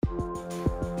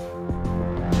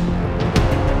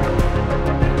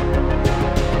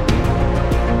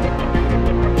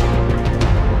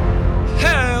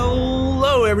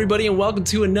everybody, and welcome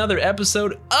to another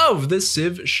episode of the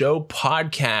Civ Show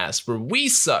podcast, where we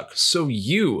suck so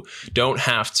you don't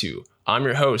have to. I'm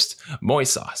your host,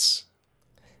 Moisos.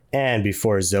 And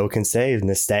before Zoe can say,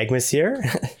 Nystagmus here.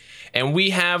 And we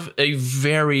have a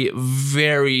very,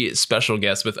 very special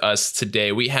guest with us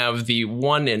today. We have the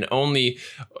one and only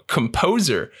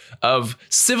composer of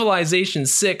Civilization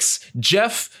 6,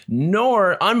 Geoff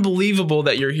Knorr. Unbelievable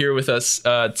that you're here with us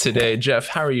today. Geoff,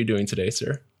 how are you doing today,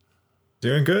 sir?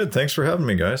 Doing good. Thanks for having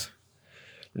me, guys.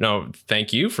 No,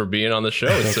 thank you for being on the show.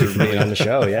 It's being on the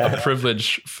show, yeah. A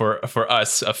privilege for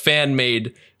us, a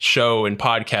fan-made show and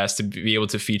podcast, to be able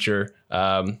to feature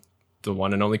the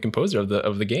one and only composer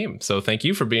of the game. So thank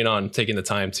you for being on, taking the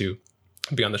time to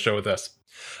be on the show with us.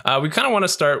 We kind of want to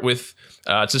start with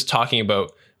just talking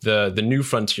about the New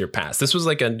Frontier Pass. This was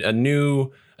like a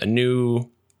new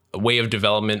way of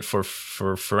development for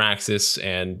Firaxis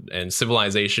and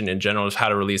Civilization in general, of how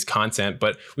to release content.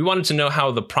 But we wanted to know how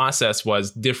the process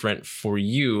was different for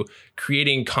you,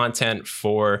 creating content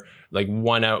for like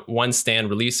one stand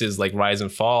releases like Rise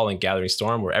and Fall and Gathering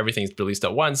Storm, where everything's released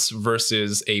at once,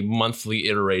 versus a monthly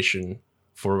iteration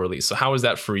for release. So how is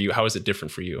that for you? How is it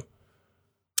different for you?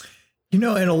 You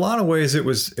know, in a lot of ways, it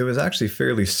was actually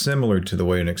fairly similar to the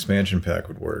way an expansion pack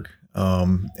would work.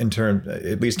 In terms,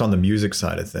 at least on the music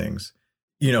side of things,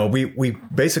 you know, we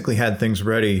basically had things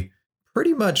ready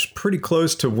pretty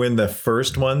close to when the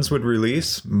first ones would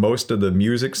release. Most of the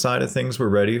music side of things were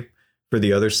ready for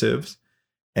the other civs.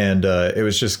 And it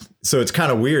was just, so it's kind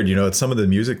of weird, you know, it's some of the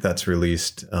music that's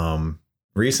released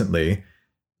recently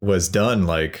was done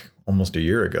like almost a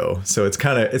year ago. So it's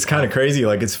kind of crazy.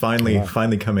 Like it's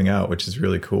finally coming out, which is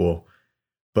really cool.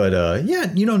 But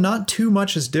yeah, you know, not too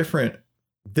much is different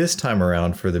this time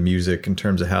around for the music in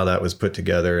terms of how that was put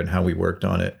together and how we worked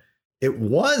on it. It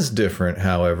was different,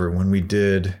 however, when we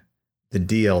did the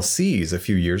DLCs a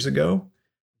few years ago.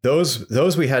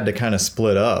 Those we had to kind of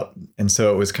split up. And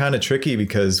so it was kind of tricky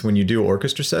because when you do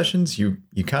orchestra sessions, you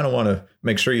kind of want to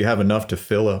make sure you have enough to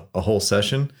fill a whole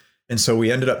session. And so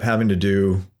we ended up having to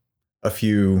do a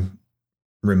few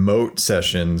remote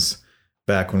sessions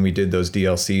back when we did those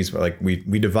DLCs. Like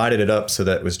we divided it up so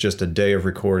that it was just a day of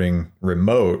recording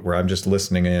remote, where I'm just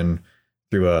listening in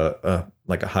through a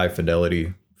high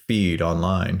fidelity feed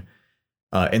online,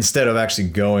 instead of actually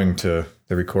going to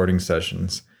the recording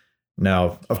sessions.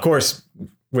 Now, of course,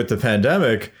 with the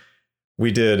pandemic,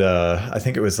 we did, I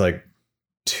think it was like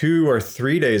 2 or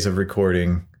 3 days of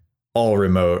recording all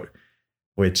remote,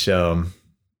 which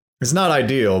is not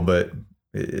ideal, but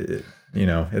you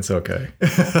know, it's okay.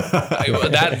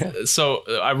 So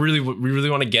we really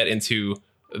want to get into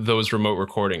those remote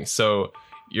recordings. So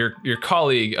your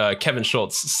colleague, Kevin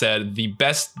Schultz, said the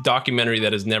best documentary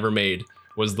that is never made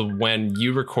was the when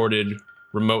you recorded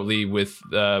remotely with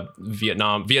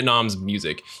Vietnam's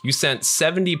music. You sent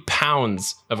 70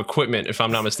 pounds of equipment, if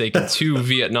I'm not mistaken, to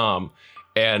Vietnam.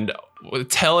 And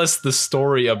tell us the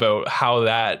story about how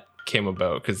that came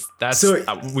about, because that's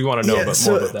we want to know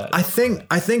more about that. I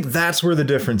think that's where the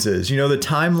difference is. You know, the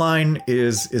timeline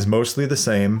is mostly the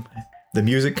same. The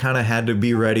music kind of had to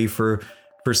be ready for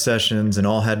sessions, and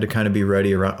all had to kind of be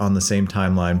ready on the same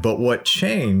timeline. But what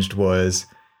changed was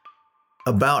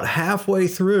about halfway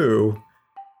through,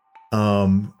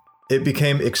 it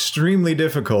became extremely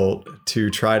difficult to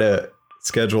try to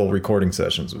schedule recording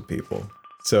sessions with people.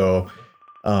 So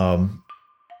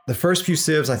the first few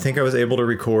civs, I think I was able to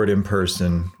record in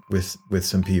person with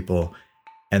some people.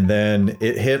 And then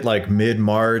it hit like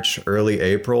mid-March, early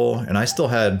April, and I still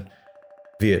had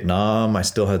Vietnam. I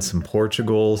still had some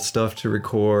Portugal stuff to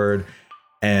record,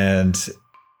 and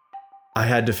I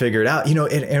had to figure it out, you know,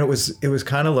 and it was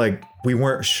kind of like we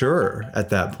weren't sure at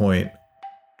that point.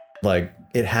 Like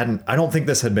I don't think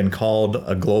this had been called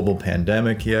a global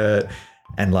pandemic yet.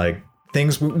 And like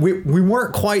things, we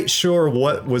weren't quite sure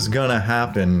what was gonna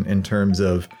happen in terms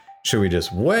of, should we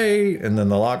just wait and then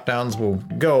the lockdowns will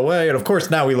go away? And of course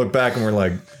now we look back and we're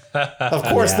like, of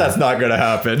course that's not gonna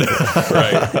happen.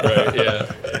 right,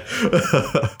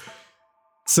 yeah.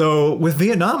 So with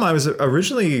Vietnam, I was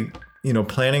originally, you know,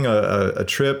 planning a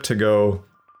trip to go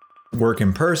work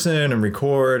in person and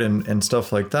record and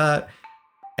stuff like that.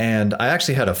 And I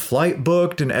actually had a flight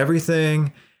booked and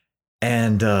everything.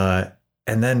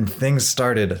 And then things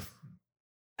started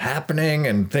happening,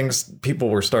 and people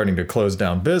were starting to close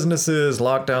down businesses.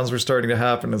 Lockdowns were starting to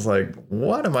happen. It's like,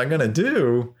 what am I going to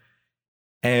do?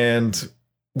 And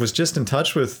was just in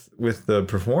touch with the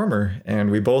performer,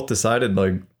 and we both decided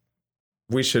like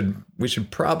we should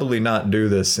probably not do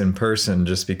this in person,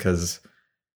 just because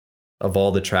of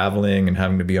all the traveling and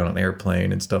having to be on an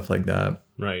airplane and stuff like that.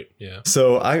 Right. Yeah.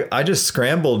 So I just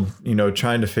scrambled,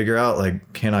 trying to figure out,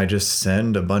 like, can I just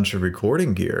send a bunch of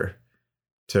recording gear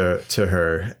to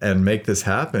her and make this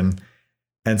happen?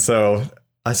 And so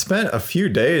I spent a few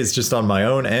days just on my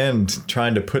own end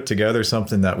trying to put together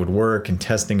something that would work and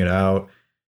testing it out,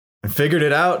 and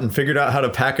figured out how to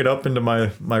pack it up into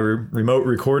my remote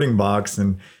recording box.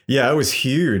 And yeah, it was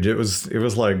huge. It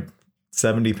was like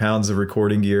 70 pounds of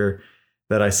recording gear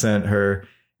that I sent her.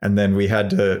 And then we had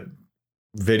to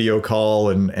video call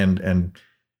and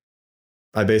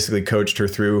I basically coached her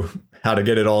through how to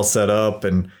get it all set up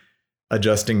and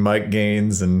adjusting mic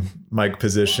gains and mic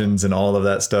positions and all of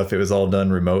that stuff. It was all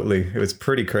done remotely. It was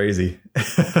pretty crazy.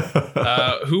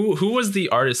 Who was the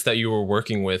artist that you were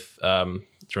working with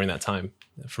during that time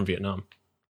from Vietnam?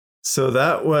 So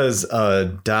that was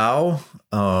Dao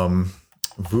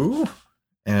Vu,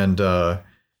 and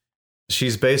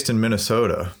she's based in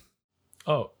Minnesota.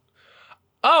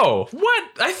 Oh, what?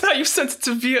 I thought you sent it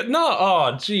to Vietnam.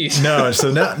 Oh, geez. No,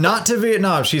 so not to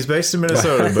Vietnam. She's based in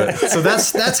Minnesota, but so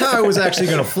that's how I was actually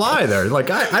going to fly there. Like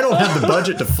I don't have the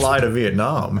budget to fly to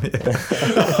Vietnam.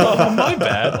 Oh, my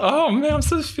bad. Oh man,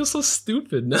 feel so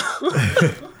stupid now.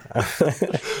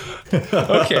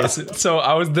 Okay, so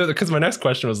I was there because my next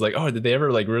question was like, oh, did they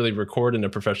ever like really record in a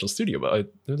professional studio?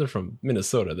 But they're from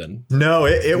Minnesota, then. No,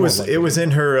 it was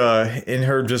in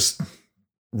her just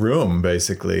room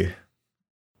basically.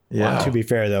 Yeah. Wow. To be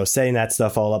fair, though, setting that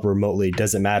stuff all up remotely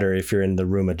doesn't matter if you're in the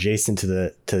room adjacent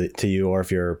to you or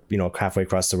if you're halfway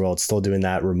across the world. Still doing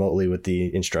that remotely with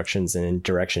the instructions and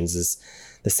directions is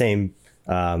the same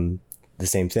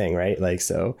thing, right? Like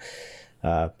so.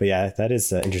 But yeah, that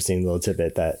is an interesting little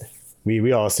tidbit that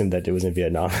we all assumed that it was in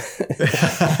Vietnam.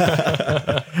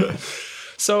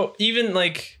 So even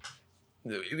like.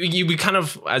 We kind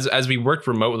of as we worked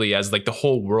remotely, as like the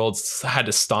whole world had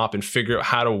to stop and figure out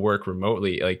how to work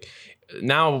remotely. Like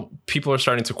now people are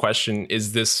starting to question,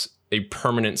 is this a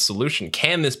permanent solution?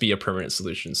 Can this be a permanent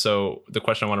solution? So the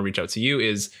question I want to reach out to you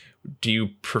is, do you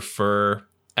prefer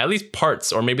at least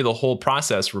parts or maybe the whole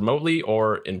process remotely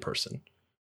or in person?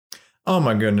 Oh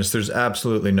my goodness, there's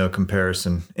absolutely no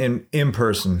comparison. In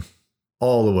person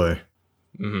all the way.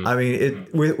 Mm-hmm. I mean,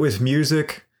 with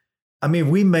music, I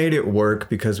mean, we made it work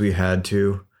because we had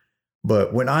to,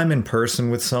 but when I'm in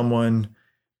person with someone,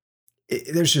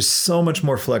 there's just so much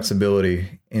more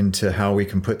flexibility into how we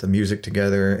can put the music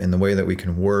together and the way that we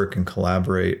can work and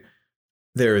collaborate.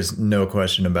 There is no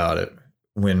question about it.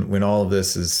 When all of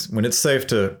this when it's safe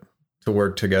to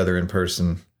work together in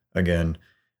person again,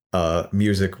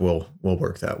 music will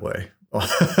work that way.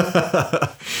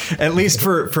 At least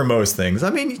for most things.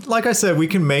 I mean, like I said, we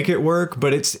can make it work,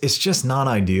 but it's just not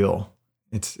ideal.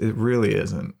 It really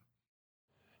isn't.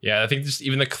 Yeah, I think just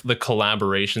even the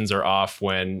collaborations are off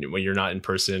when you're not in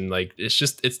person. Like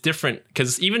it's different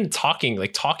because even talking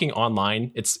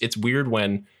online, it's weird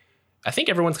when I think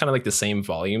everyone's kind of like the same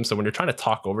volume. So when you're trying to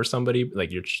talk over somebody,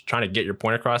 like you're trying to get your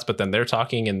point across, but then they're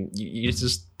talking and it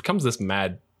just becomes this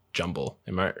mad jumble.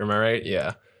 Am I right?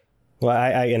 Yeah. Well,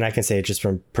 I can say just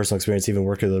from personal experience, even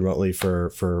working remotely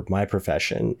for my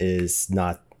profession is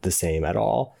not the same at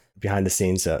all. Behind the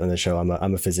scenes on the show,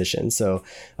 I'm a physician, so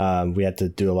we had to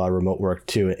do a lot of remote work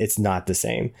too. It's not the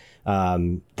same.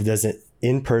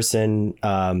 In-person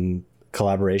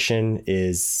collaboration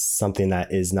is something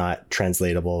that is not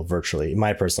translatable virtually, in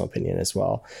my personal opinion as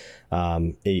well.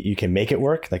 You can make it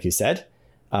work, like you said,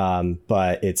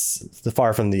 but it's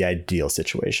far from the ideal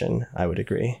situation. I would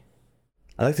agree.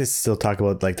 I'd like to still talk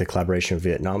about like the collaboration with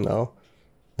Vietnam though.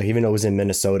 Like even though it was in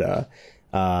Minnesota,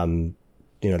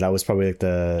 that was probably like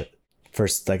the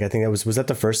first, like I think was that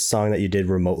the first song that you did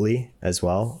remotely as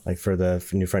well, like for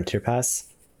New Frontier Pass?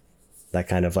 That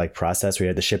kind of like process where you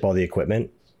had to ship all the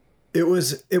equipment? It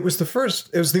was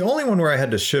the only one where I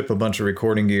had to ship a bunch of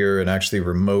recording gear and actually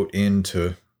remote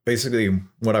into, basically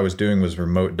what I was doing was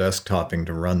remote desktoping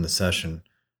to run the session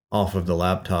off of the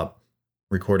laptop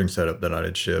recording setup that I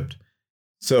had shipped.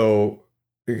 So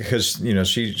because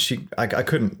I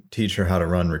couldn't teach her how to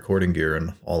run recording gear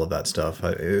and all of that stuff.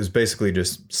 It was basically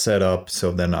just set up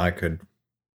so then I could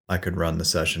run the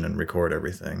session and record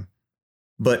everything.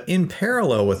 But in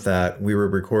parallel with that, we were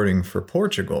recording for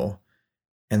Portugal,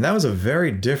 and that was a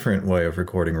very different way of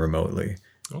recording remotely.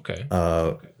 Okay.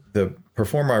 The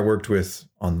performer I worked with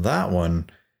on that one,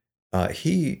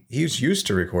 he's used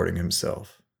to recording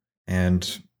himself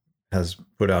and has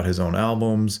put out his own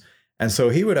albums. And so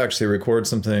he would actually record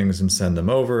some things and send them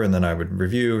over, and then I would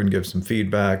review and give some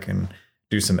feedback and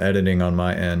do some editing on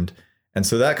my end. And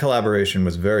so that collaboration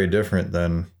was very different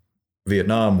than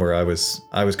Vietnam, where I was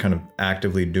kind of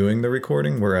actively doing the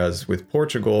recording, whereas with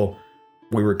Portugal,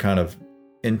 we were kind of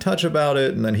in touch about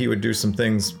it, and then he would do some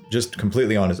things just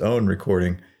completely on his own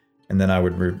recording, and then I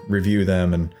would review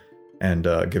them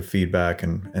and give feedback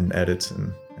and edits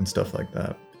and stuff like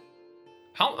that.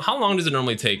 How long does it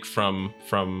normally take from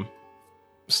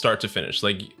start to finish?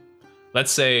 Like,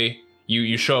 let's say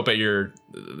you show up at your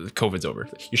COVID's over.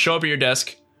 You show up at your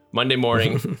desk Monday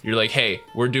morning. You're like, hey,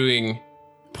 we're doing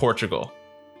Portugal.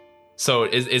 So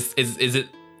is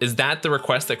that the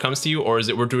request that comes to you, or is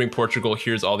it we're doing Portugal?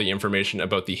 Here's all the information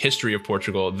about the history of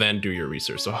Portugal. Then do your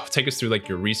research. So take us through like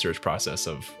your research process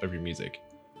of your music.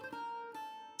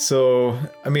 So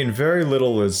I mean, very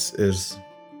little is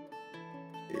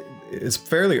it's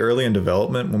fairly early in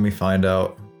development when we find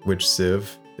out which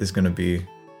civ is going to be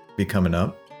coming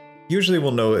up. Usually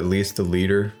we'll know at least the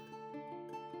leader,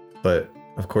 but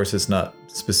of course it's not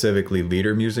specifically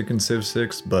leader music in Civ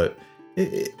 6, but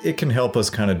it can help us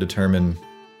kind of determine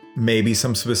maybe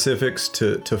some specifics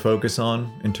to focus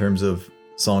on in terms of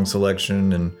song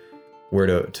selection and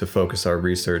where to focus our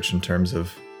research in terms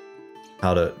of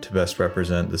how to best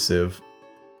represent the Civ.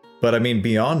 But I mean,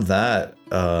 beyond that,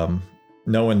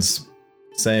 no one's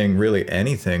saying really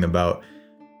anything about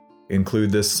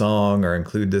include this song or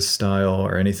include this style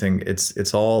or anything.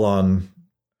 It's all on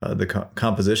the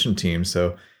composition team.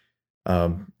 So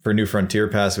for New Frontier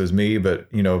Pass, it was me, but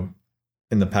you know,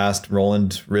 in the past,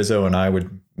 Roland, Rizzo, and I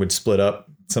would split up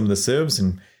some of the civs,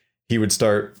 and he would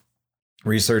start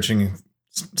researching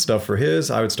stuff for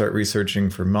his. I would start researching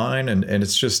for mine, and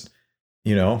it's just,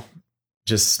 you know,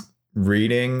 just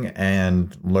reading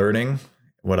and learning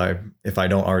if I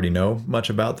don't already know much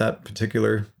about that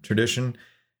particular tradition.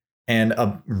 And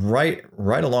right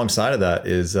alongside of that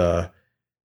is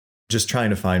just trying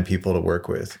to find people to work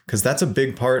with, because that's a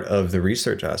big part of the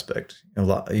research aspect. A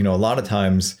lot of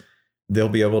times they'll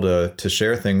be able to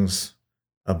share things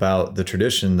about the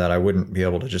tradition that I wouldn't be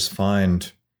able to just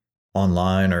find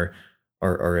online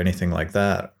or anything like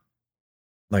that.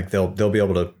 Like they'll be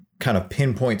able to kind of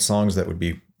pinpoint songs that would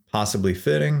be possibly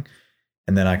fitting,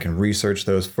 and then I can research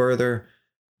those further.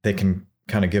 They can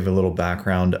kind of give a little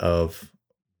background of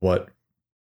what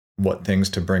things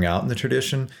to bring out in the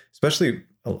tradition. Especially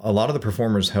a lot of the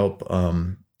performers help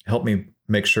me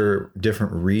make sure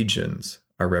different regions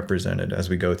are represented as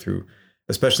we go through,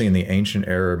 especially in the ancient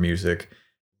era music.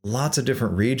 Lots of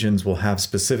different regions will have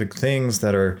specific things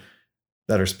that are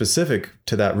specific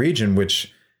to that region,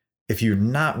 which if you're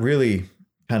not really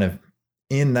kind of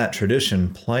in that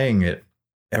tradition playing it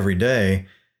every day,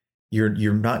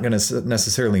 you're not going to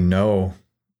necessarily know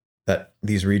that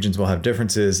these regions will have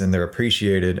differences and they're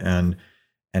appreciated and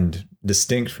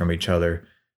distinct from each other.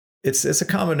 It's a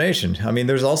combination. I mean,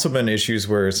 there's also been issues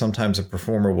where sometimes a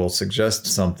performer will suggest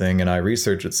something and I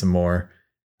research it some more,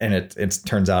 and it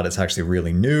turns out it's actually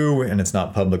really new and it's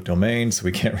not public domain, so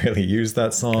we can't really use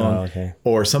that song. Oh, okay.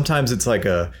 Or sometimes it's like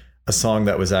a song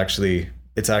that was actually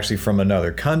from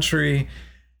another country,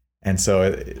 and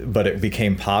so but it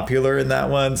became popular in that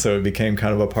one, so it became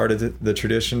kind of a part of the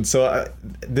tradition. So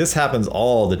this happens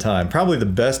all the time. Probably the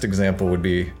best example would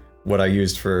be what I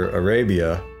used for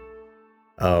Arabia.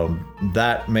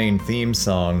 That main theme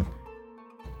song,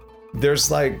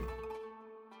 there's like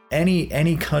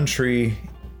any country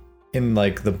in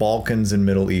like the Balkans and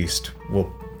Middle East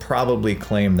will probably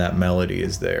claim that melody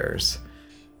as theirs.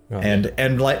 Right.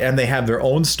 And they have their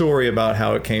own story about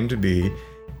how it came to be,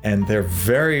 and they're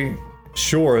very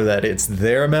sure that it's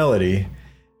their melody.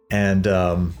 And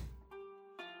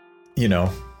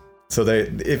so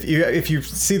if you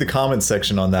see the comments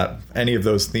section on that, any of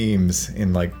those themes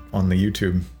in like on the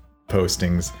YouTube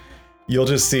postings, you'll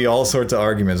just see all sorts of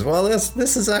arguments. Well,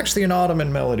 this is actually an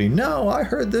Ottoman melody. No, I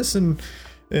heard this in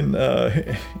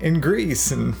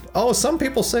Greece, and some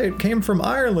people say it came from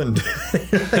Ireland.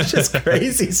 It's just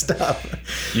crazy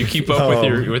stuff. You keep up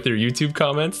with your YouTube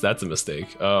comments? That's a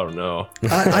mistake. Oh no.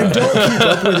 I don't keep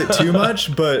up with it too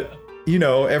much, but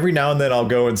every now and then I'll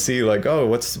go and see like,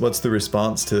 what's the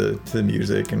response to the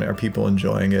music, and are people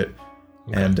enjoying it?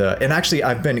 Okay. And actually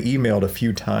I've been emailed a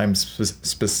few times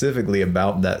specifically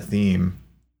about that theme.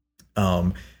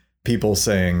 People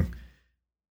saying,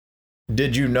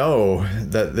 did you know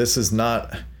that this is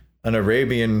not an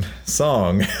Arabian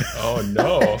song? Oh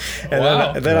no. And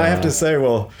wow. then I have to say,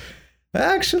 well,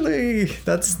 actually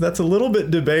that's a little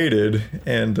bit debated,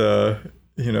 and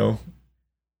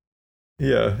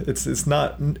yeah,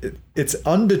 it's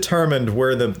undetermined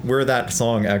where that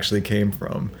song actually came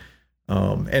from.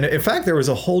 And in fact, there was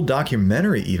a whole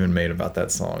documentary even made about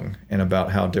that song and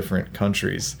about how different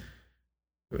countries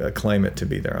claim it to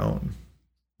be their own.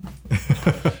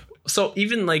 So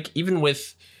even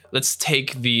with let's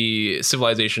take the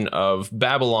civilization of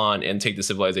Babylon and take the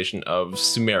civilization of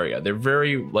Sumeria. They're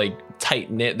very like tight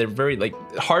knit. They're very like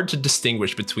hard to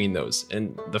distinguish between those.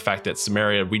 And the fact that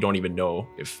Sumeria, we don't even know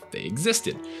if they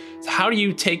existed. So how do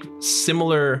you take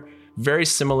very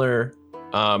similar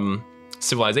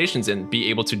civilizations and be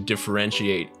able to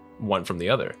differentiate one from the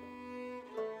other?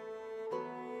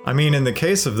 I mean, in the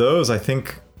case of those, I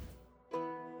think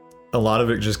a lot of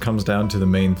it just comes down to the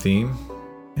main theme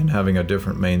and having a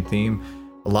different main theme.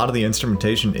 A lot of the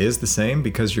instrumentation is the same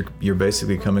because you're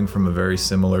basically coming from a very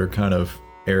similar kind of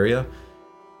area,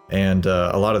 and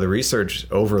a lot of the research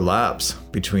overlaps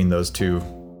between those two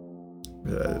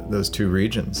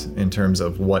regions in terms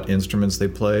of what instruments they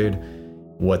played,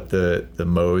 what the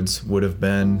modes would have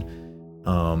been.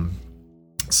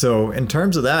 So in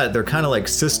terms of that, they're kind of like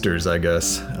sisters, I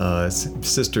guess,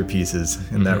 sister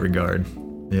pieces in that regard.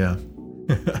 Yeah.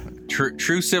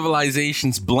 True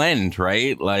civilizations blend,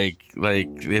 right? Like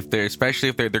if they're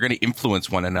going to influence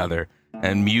one another,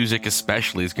 and music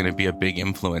especially is going to be a big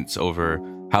influence over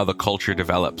how the culture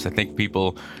develops. I think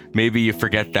maybe you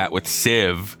forget that with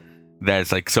Civ,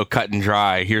 that's like so cut and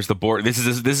dry. Here's the board. This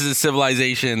is a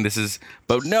civilization.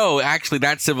 But no, actually,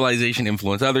 that civilization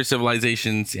influenced other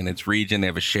civilizations in its region. They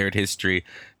have a shared history.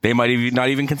 They might even not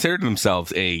even consider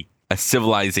themselves a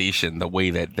civilization the way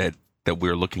that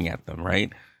we're looking at them,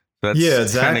 right? That's yeah,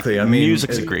 exactly. I mean,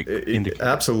 music's a great indicator.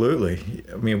 Absolutely.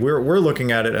 I mean, we're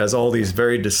looking at it as all these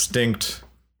very distinct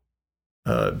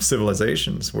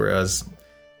civilizations, whereas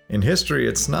in history,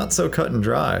 it's not so cut and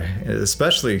dry,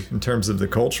 especially in terms of the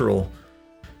cultural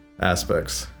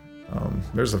aspects.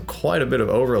 There's quite a bit of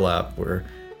overlap where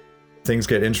things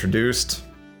get introduced,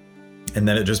 and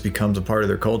then it just becomes a part of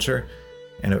their culture,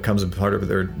 and it becomes a part of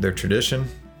their tradition,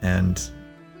 and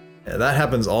that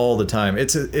happens all the time.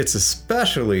 It's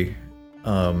especially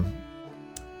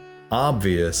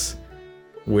obvious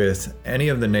with any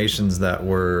of the nations that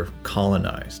were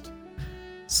colonized.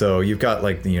 So you've got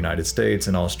like the United States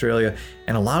and Australia,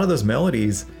 and a lot of those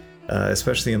melodies,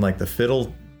 especially in like the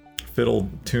fiddle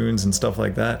tunes and stuff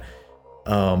like that,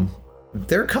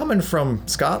 they're coming from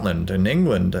Scotland and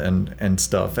England and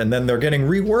stuff, and then they're getting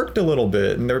reworked a little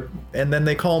bit, and then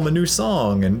they call them a new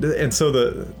song, and so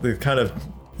the kind of,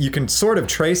 you can sort of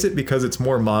trace it because it's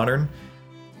more modern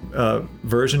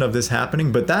version of this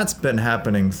happening, but that's been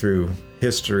happening through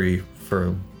history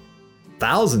for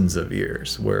thousands of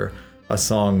years, where a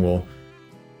song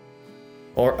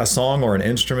or an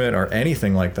instrument or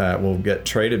anything like that will get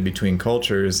traded between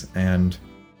cultures, and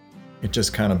it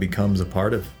just kind of becomes a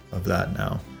part of that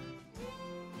now.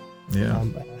 Yeah.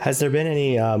 Has there been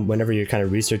any, whenever you're kind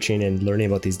of researching and learning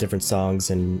about these different songs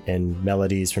and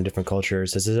melodies from different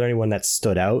cultures, is there anyone that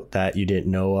stood out that you didn't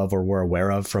know of or were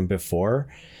aware of from before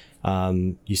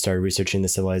you started researching the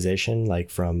civilization, like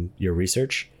from your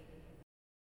research?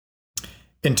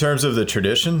 In terms of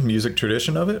the music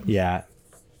tradition of it? Yeah.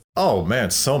 Oh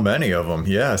man, so many of them.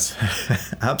 Yes,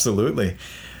 absolutely.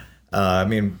 I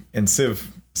mean, in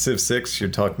Civ 6,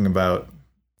 you're talking about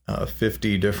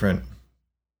 50 different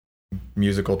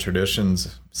musical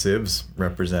traditions, civs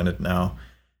represented now.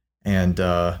 And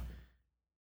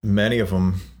many of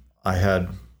them I had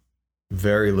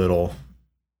very little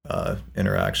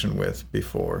interaction with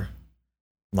before.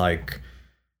 Like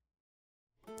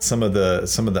some of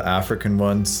the African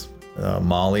ones,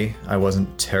 Mali, I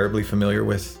wasn't terribly familiar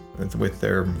with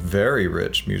their very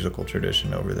rich musical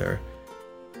tradition over there.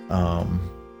 What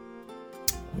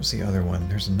was the other one?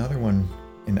 There's another one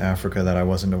in Africa that I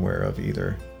wasn't aware of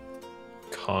either.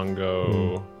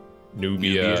 Congo,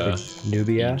 Nubia.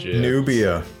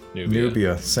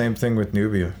 Nubia. Same thing with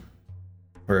Nubia,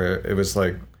 where it was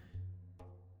like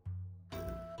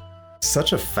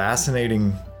such a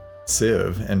fascinating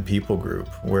civ and people group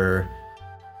where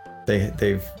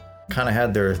they've kind of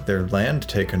had their land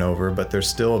taken over, but they're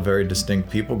still a very distinct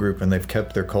people group, and they've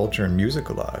kept their culture and music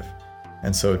alive.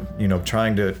 And so,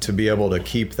 trying to be able to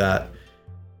keep that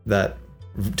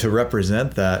to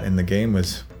represent that in the game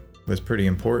was pretty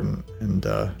important. And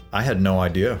I had no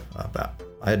idea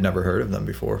I had never heard of them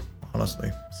before,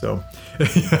 honestly. So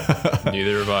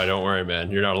neither have I. Don't worry,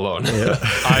 man. You're not alone. Yeah.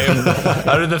 I am,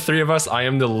 out of the three of us, I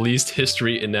am the least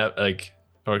history inept,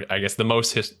 or I guess the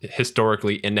most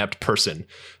historically inept person.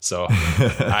 So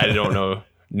I don't know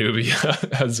Nubia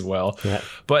as well. Yeah.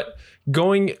 But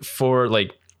going for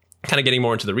kind of getting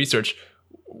more into the research,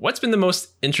 what's been the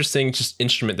most interesting just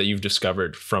instrument that you've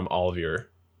discovered from all of your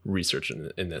research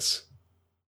in this?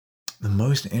 The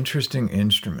most interesting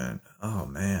instrument? Oh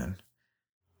man.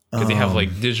 Because they have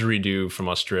didgeridoo from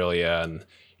Australia, and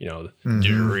you know,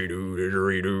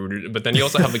 but then you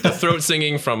also have like the throat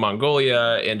singing from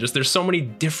Mongolia, and just there's so many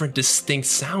different distinct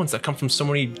sounds that come from so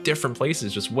many different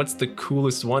places. Just what's the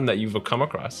coolest one that you've come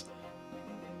across?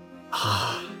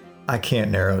 I can't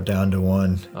narrow it down to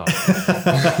one. Oh.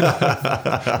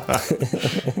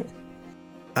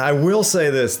 I will say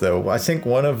this, though. I think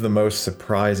one of the most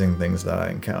surprising things that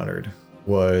I encountered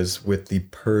was with the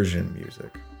Persian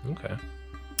music. Okay.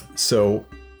 So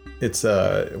it's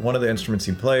one of the instruments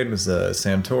he played was a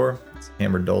santur. It's a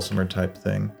hammered dulcimer type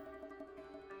thing.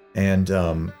 And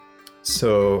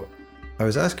so I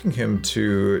was asking him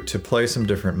to play some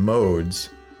different modes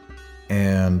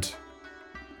and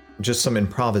just some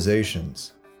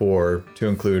improvisations to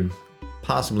include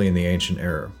possibly in the ancient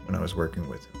era when I was working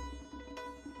with him.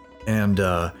 And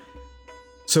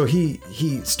so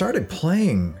he started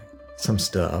playing some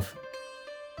stuff,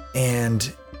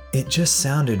 and it just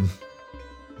sounded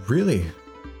really,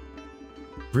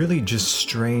 really just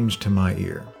strange to my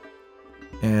ear.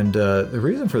 And the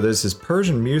reason for this is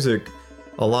Persian music,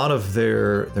 a lot of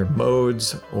their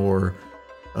modes, or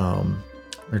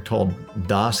they're called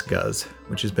dasgas,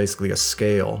 which is basically a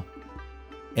scale.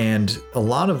 And a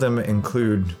lot of them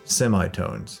include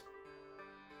semitones.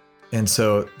 And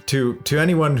so to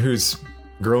anyone who's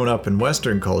grown up in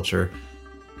Western culture,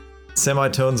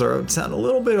 semitones sound a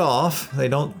little bit off. They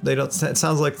don't, it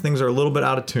sounds like things are a little bit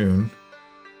out of tune.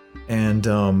 And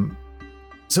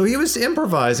so he was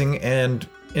improvising, and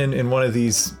in one of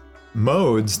these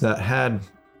modes that had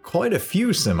quite a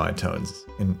few semitones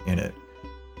in it.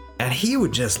 And he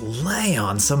would just lay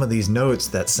on some of these notes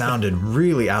that sounded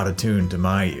really out of tune to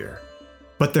my ear.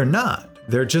 But they're not.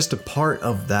 They're just a part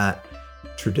of that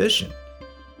tradition.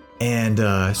 And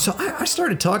so I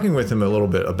started talking with him a little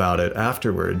bit about it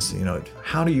afterwards. You know,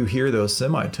 how do you hear those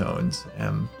semitones?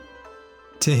 And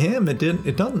to him,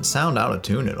 it doesn't sound out of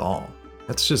tune at all.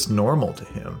 That's just normal to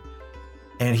him.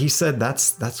 And he said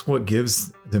that's what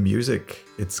gives the music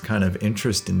its kind of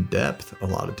interest and depth a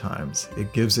lot of times.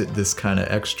 It gives it this kind of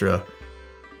extra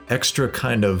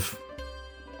kind of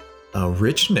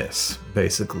richness,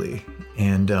 basically.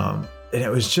 And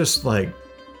it was just like,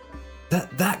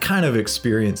 that kind of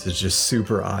experience is just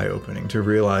super eye-opening to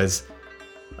realize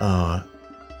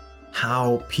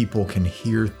how people can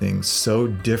hear things so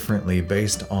differently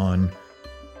based on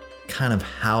kind of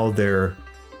how their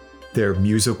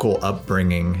musical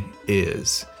upbringing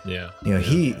is. Yeah. You know,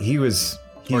 he's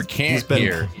can't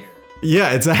hear.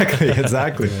 Yeah,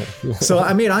 exactly. So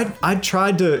I mean, I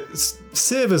tried to.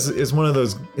 Civ is one of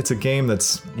those. It's a game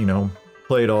that's, you know,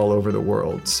 played all over the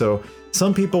world. So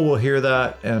some people will hear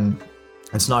that and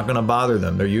it's not going to bother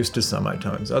them. They're used to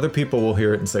semitones. Other people will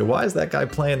hear it and say, "Why is that guy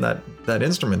playing that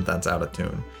instrument that's out of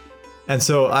tune?" And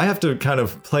so I have to kind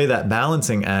of play that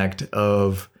balancing act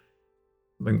of,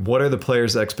 like, what are the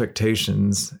player's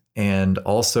expectations, and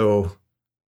also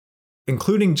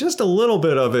including just a little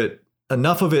bit of it,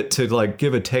 enough of it to like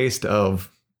give a taste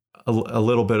of a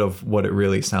little bit of what it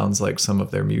really sounds like, some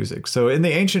of their music. So in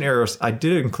the ancient eras, I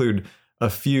did include a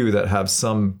few that have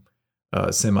some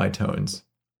semitones.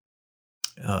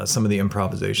 Some of the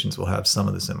improvisations will have some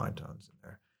of the semitones in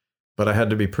there, but I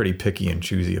had to be pretty picky and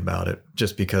choosy about it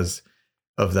just because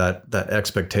of that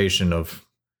expectation of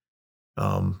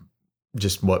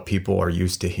just what people are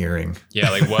used to hearing. Yeah,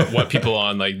 like what people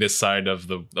on like this side of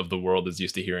the world is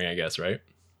used to hearing, I guess, right?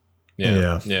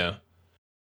 Yeah.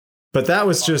 But that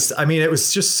was just, I mean, it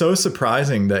was just so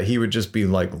surprising that he would just be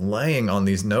like laying on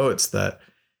these notes that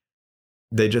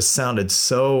they just sounded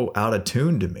so out of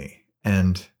tune to me,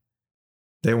 and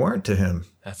they weren't to him.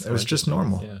 It was just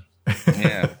normal.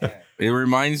 Yeah. It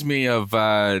reminds me of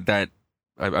that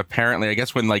apparently, I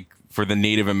guess when like for the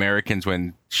Native Americans,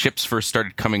 when ships first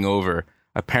started coming over,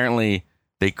 apparently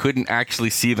they couldn't actually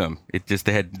see them. It just,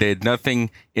 they had nothing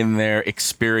in their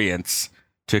experience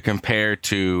to compare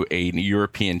to a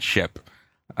European ship.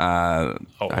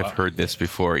 I've heard this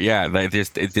before. Yeah, it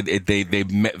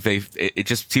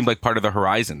just seemed like part of the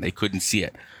horizon. They couldn't see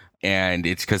it, and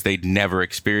it's because they'd never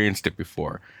experienced it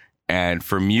before. And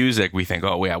for music, we think,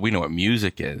 oh yeah, we know what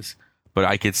music is. But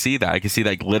I could see that. I could see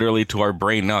like literally to our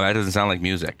brain, no, that doesn't sound like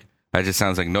music. That just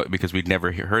sounds like no, because we'd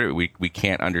never heard it. We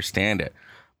can't understand it.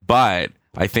 But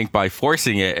I think by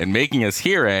forcing it and making us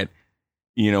hear it,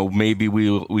 you know, maybe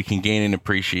we can gain an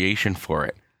appreciation for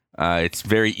it. It's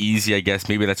very easy, I guess.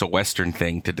 Maybe that's a Western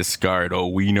thing to discard. Oh,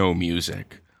 we know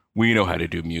music. We know how to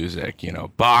do music. You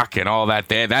know, Bach and all that.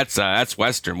 That's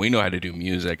Western. We know how to do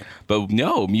music. But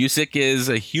no, music is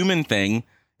a human thing,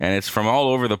 and it's from all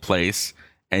over the place.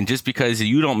 And just because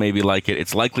you don't maybe like it,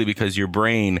 it's likely because your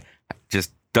brain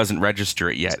just doesn't register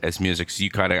it yet as music. So you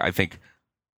kind of, I think,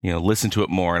 listen to it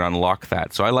more and unlock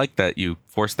that. So I like that you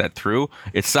force that through.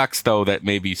 It sucks though that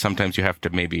maybe sometimes you have to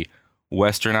maybe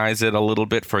westernize it a little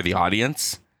bit for the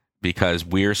audience because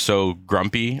we're so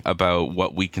grumpy about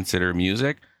what we consider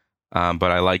music. But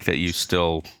I like that you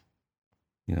still,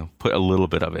 put a little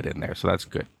bit of it in there. So that's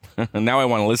good. Now I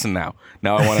want to listen now.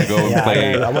 Now I want to go and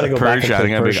play Persia. I'm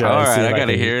going to be, all right, I got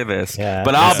to hear this. Yeah,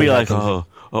 but I'll be like, oh,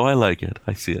 I like it.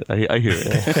 I see it. I hear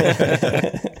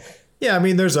it. Yeah, I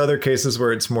mean, there's other cases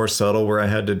where it's more subtle where I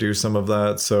had to do some of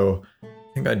that. So I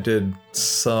think I did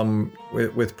some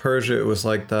with Persia. It was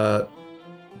like that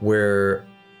where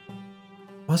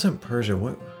wasn't Persia.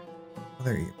 What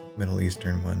other Middle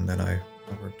Eastern one that I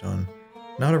worked on?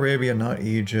 Not Arabia, not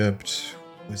Egypt.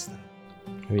 What was that?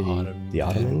 Maybe the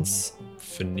Ottomans?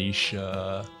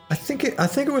 Phoenicia. I think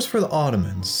it was for the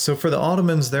Ottomans. So for the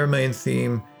Ottomans, their main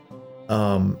theme,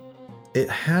 it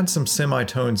had some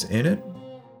semitones in it,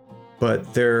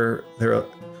 but they're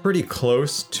pretty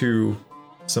close to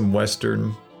some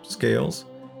Western scales.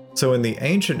 So in the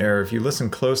ancient era, if you listen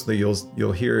closely,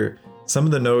 you'll hear some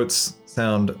of the notes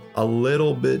sound a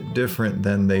little bit different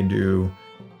than they do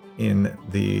in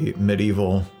the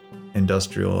medieval,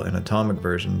 industrial, and atomic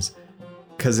versions.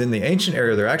 Because in the ancient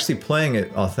era, they're actually playing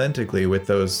it authentically with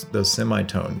those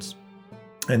semitones.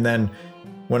 And then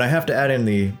when I have to add in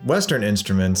the Western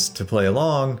instruments to play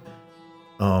along,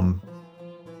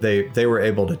 they were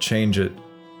able to change it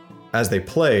as they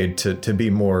played to be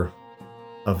more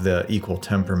of the equal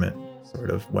temperament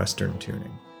sort of Western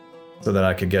tuning, so that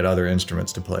I could get other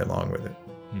instruments to play along with it.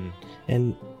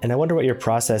 And I wonder what your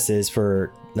process is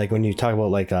for, like, when you talk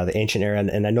about like the ancient era,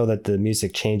 and I know that the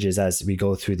music changes as we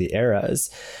go through the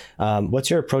eras. What's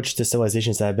your approach to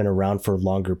civilizations that have been around for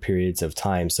longer periods of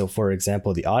time? So, for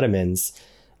example, the Ottomans,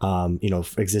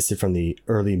 existed from the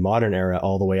early modern era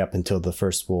all the way up until the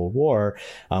First World War,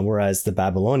 whereas the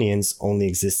Babylonians only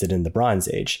existed in the Bronze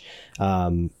Age.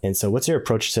 And so, what's your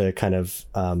approach to kind of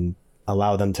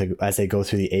allow them to, as they go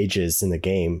through the ages in the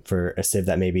game, for a civ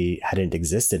that maybe hadn't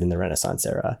existed in the Renaissance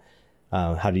era?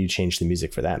 How do you change the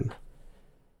music for them?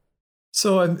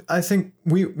 So I think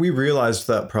we realized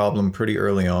that problem pretty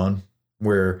early on,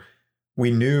 where we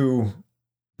knew,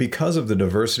 because of the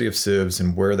diversity of civs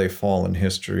and where they fall in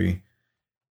history,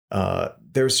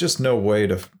 there's just no way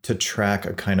to track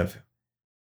a kind of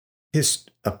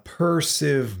a per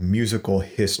civ musical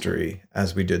history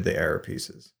as we did the era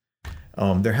pieces.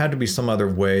 There had to be some other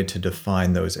way to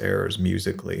define those eras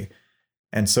musically.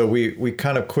 And so we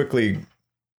kind of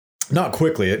not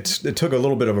quickly, it took a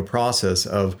little bit of a process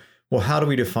of, well, how do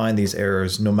we define these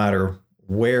eras no matter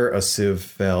where a civ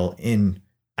fell in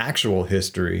actual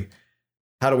history?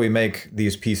 How do we make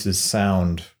these pieces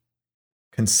sound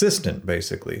consistent,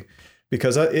 basically?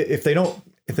 Because if they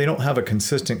don't have a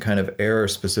consistent kind of era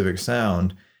specific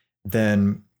sound,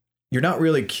 then you're not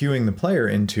really cueing the player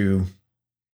into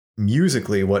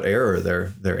musically what era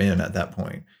they're in at that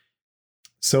point.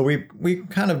 So we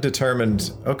kind of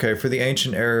determined, okay, for the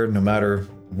ancient era, no matter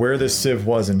where this civ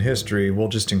was in history, we'll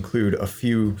just include a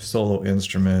few solo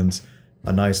instruments,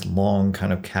 a nice long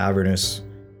kind of cavernous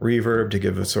reverb to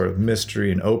give a sort of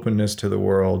mystery and openness to the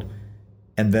world.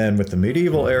 And then with the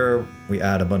medieval era, we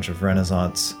add a bunch of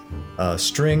Renaissance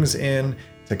strings in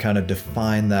to kind of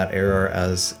define that era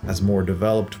as more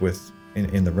developed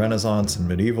in the Renaissance and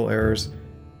medieval eras.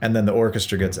 And then the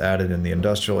orchestra gets added in the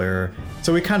industrial era.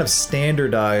 So we kind of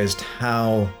standardized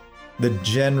how the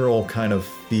general kind of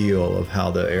feel of how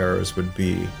the eras would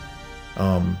be,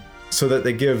 so that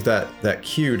they give that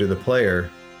cue to the player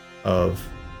of,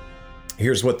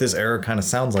 here's what this era kind of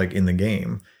sounds like in the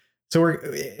game. So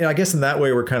I guess in that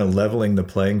way, we're kind of leveling the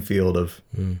playing field of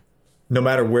no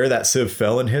matter where that civ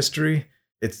fell in history,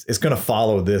 it's going to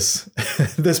follow this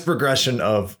this progression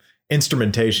of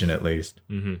instrumentation, at least.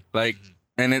 Mm-hmm. Like,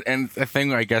 and the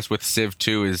thing, I guess, with Civ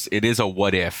 2 is it is a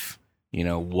what if.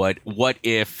 What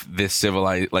if this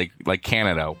civilized, like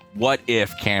Canada? What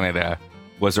if Canada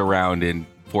was around in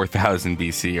 4000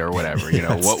 BC or whatever?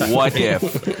 What if?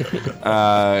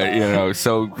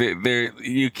 So there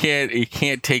you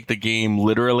can't take the game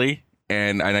literally,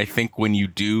 and I think when you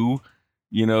do,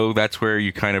 that's where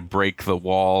you kind of break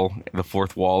the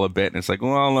fourth wall a bit, and it's like,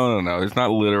 well, no, it's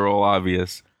not literal,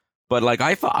 obvious. But like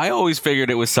I always figured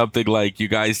it was something like you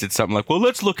guys did something like, well,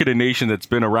 let's look at a nation that's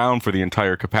been around for the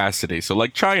entire capacity. So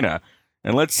like China,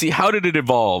 and let's see, how did it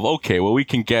evolve? Okay, well, we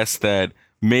can guess that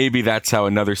maybe that's how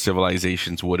another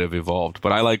civilizations would have evolved.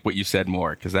 But I like what you said more,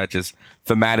 because that just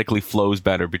thematically flows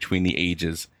better between the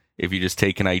ages. If you just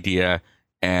take an idea,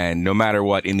 and no matter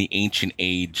what, in the ancient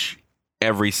age,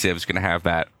 every civ's going to have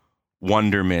that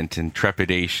wonderment and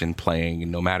trepidation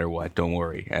playing, no matter what, don't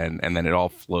worry. And then it all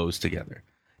flows together.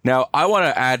 Now, I want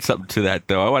to add something to that,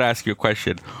 though. I want to ask you a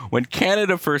question. When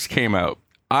Canada first came out,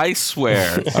 I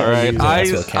swear, all right,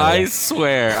 I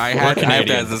swear, I had to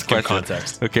ask this question.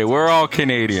 Context. Okay, we're all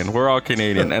Canadian,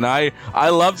 and I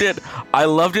loved it. I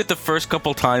loved it the first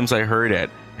couple times I heard it,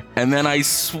 and then I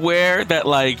swear that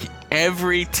like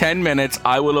every 10 minutes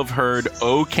I will have heard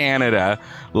 "Oh Canada"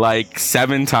 like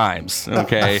 7 times.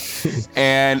 Okay,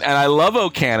 and I love "Oh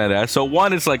Canada." So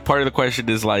one is like, part of the question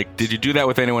is like, did you do that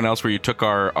with anyone else where you took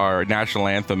our national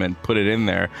anthem and put it in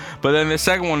there? But then the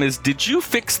second one is, did you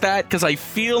fix that? Because I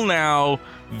feel now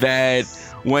that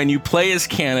when you play as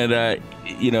Canada,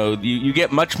 you know, you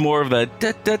get much more of the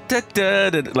da, da, da, da,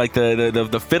 da, like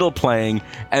the fiddle playing,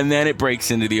 and then it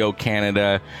breaks into the "Oh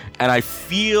Canada," and I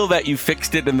feel that you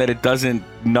fixed it and that it doesn't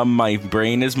numb my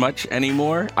brain as much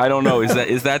anymore. I don't know.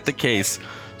 Is that the case?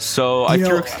 So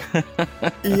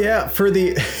yeah, for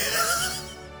the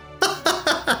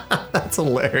that's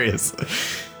hilarious.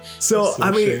 So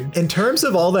I mean, in terms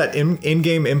of all that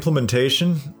in-game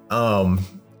implementation,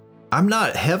 I'm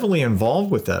not heavily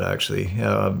involved with that, actually.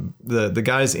 The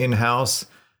guys in-house,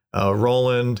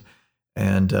 Roland,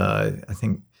 and I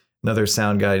think another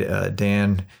sound guy,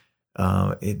 Dan,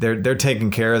 they're taking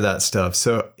care of that stuff.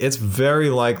 So it's very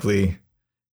likely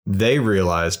they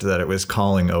realized that it was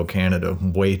calling "Oh Canada"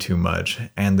 way too much,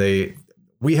 and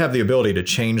we have the ability to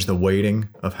change the weighting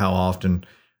of how often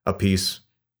a piece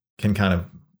can kind of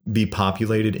be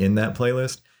populated in that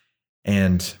playlist.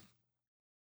 And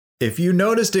if you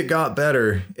noticed it got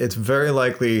better, it's very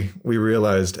likely we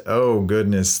realized, oh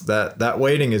goodness, that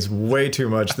weighting is way too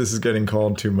much. This is getting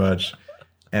called too much.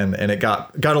 And it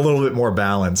got a little bit more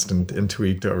balanced and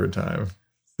tweaked over time.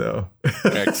 So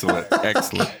excellent.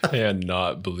 I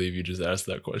cannot believe you just asked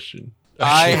that question.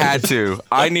 I had to.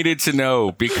 I needed to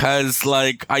know because,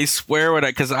 like, I swear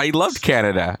because I loved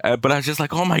Canada, but I was just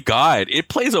like, oh my God, it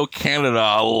plays "Oh Canada"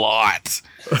 a lot.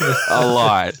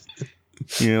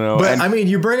 You know, but I mean,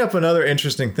 you bring up another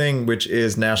interesting thing, which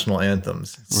is national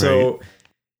anthems. So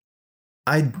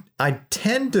right. I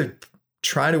tend to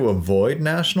try to avoid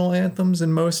national anthems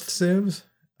in most civs.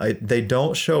 They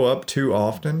don't show up too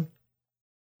often.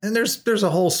 And there's a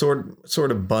whole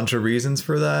sort of bunch of reasons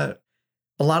for that.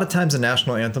 A lot of times a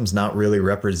national anthem's not really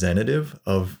representative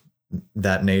of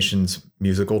that nation's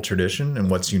musical tradition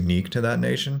and what's unique to that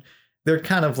nation. They're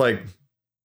kind of like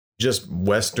just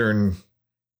Western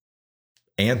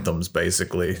anthems,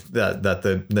 basically, that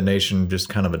the nation just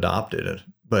kind of adopted it.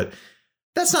 But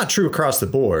that's not true across the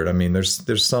board. I mean,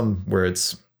 there's some where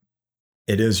it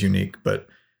is unique, but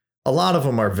a lot of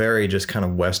them are very just kind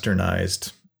of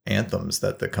Westernized anthems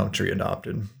that the country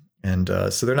adopted. And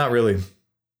so they're not really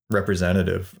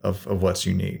representative of what's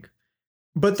unique.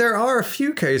 But there are a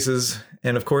few cases,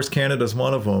 and of course Canada's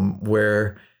one of them,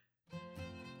 where,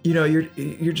 you know,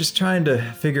 you're just trying to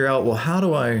figure out, well, how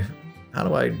do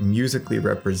I musically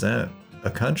represent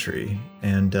a country?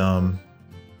 And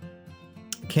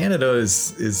Canada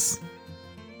is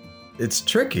it's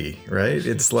tricky, right?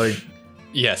 It's like,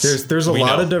 yes, there's a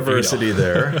lot of diversity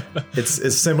there.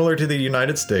 It's similar to the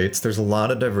United States. There's a lot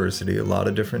of diversity, a lot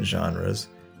of different genres.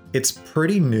 It's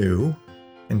pretty new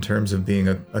in terms of being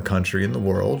a country in the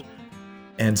world.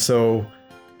 And so,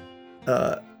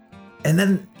 and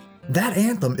then that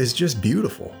anthem is just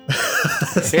beautiful.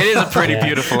 It is a pretty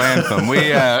beautiful anthem.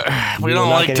 We don't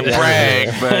like to brag,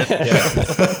 but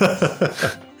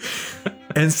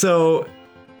and so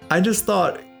I just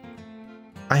thought,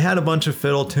 I had a bunch of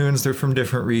fiddle tunes. They're from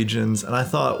different regions, and I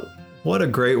thought, what a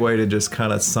great way to just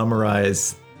kind of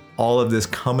summarize all of this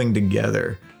coming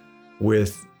together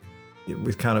with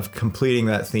kind of completing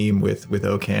that theme with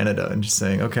 "Oh Canada," and just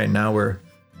saying, okay, now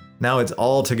it's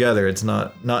all together. It's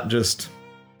not just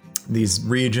these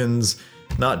regions,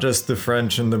 not just the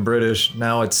French and the British.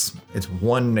 Now it's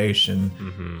one nation.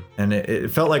 Mm-hmm. And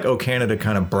it felt like "Oh Canada"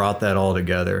 kind of brought that all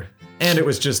together. And it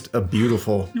was just a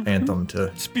beautiful anthem to.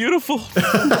 It's beautiful.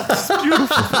 It's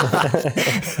beautiful.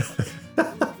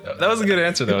 That was a good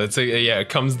answer, though. It's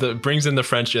it brings in the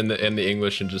French and the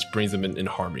English and just brings them in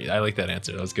harmony. I like that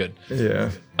answer. That was good. Yeah.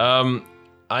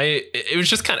 It was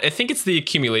just kind of, I think it's the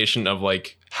accumulation of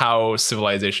like how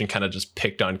civilization kind of just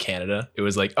picked on Canada. It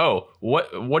was like, oh, what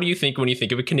do you think when you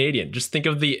think of a Canadian? Just think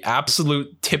of the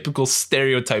absolute typical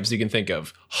stereotypes you can think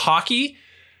of. Hockey,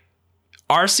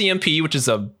 RCMP, which is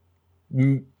a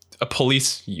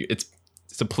police. It's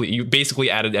just you basically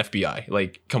added FBI.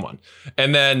 Like, come on.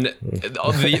 And then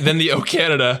the O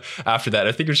Canada after that,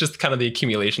 I think it was just kind of the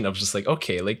accumulation of just like,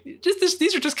 okay, like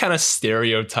these are just kind of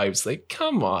stereotypes. Like,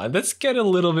 come on, let's get a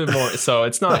little bit more. So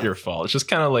it's not your fault. It's just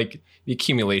kind of like the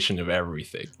accumulation of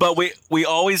everything. But we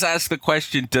always ask the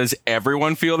question, does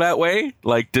everyone feel that way?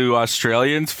 Like, do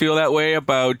Australians feel that way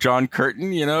about John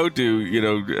Curtin?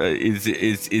 Is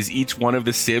each one of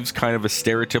the civs kind of a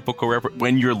stereotypical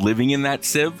when you're living in that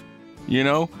civ,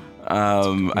 and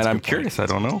I'm curious. I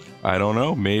don't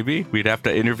know. Maybe we'd have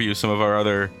to interview some of our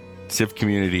other civ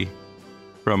community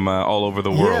from all over the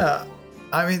world. Yeah,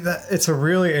 I mean, it's a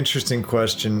really interesting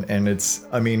question, and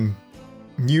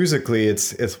musically,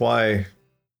 it's why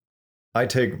I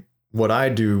take what I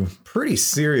do pretty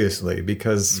seriously,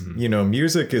 because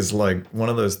music is like one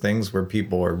of those things where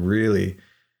people are really,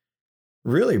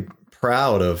 really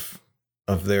proud of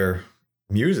their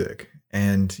music,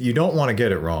 and you don't want to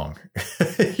get it wrong.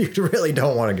 You really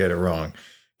don't want to get it wrong,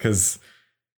 because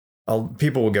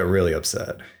people will get really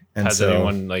upset. And has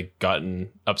anyone like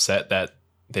gotten upset that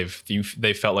they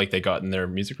felt like they gotten their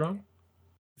music wrong?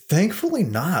 Thankfully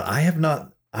not. I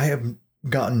have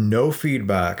gotten no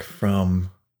feedback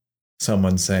from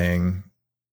someone saying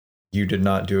you did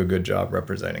not do a good job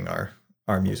representing our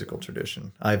musical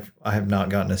tradition. I have not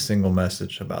gotten a single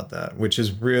message about that, which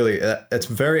is really, it's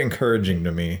very encouraging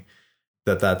to me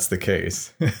that that's the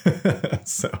case.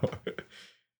 So,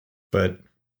 but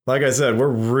like I said, we're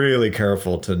really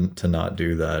careful to not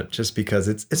do that, just because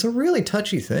it's a really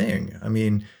touchy thing. I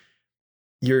mean,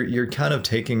 you're kind of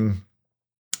taking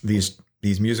these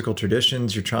musical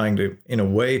traditions, you're trying to, in a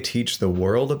way, teach the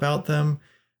world about them,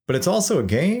 but it's also a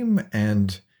game.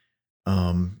 And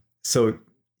so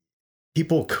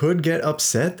people could get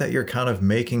upset that you're kind of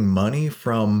making money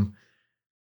from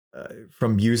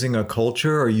using a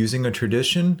culture or using a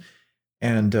tradition.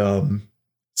 And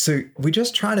so we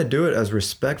just try to do it as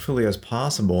respectfully as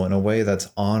possible, in a way that's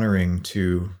honoring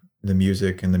to the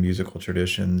music and the musical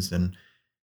traditions. And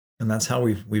that's how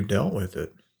we've dealt with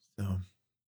it. So.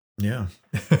 Yeah.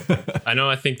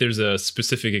 I think there's a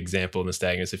specific example in the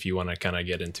Stagnus if you want to kind of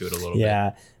get into it a little bit.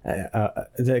 Yeah.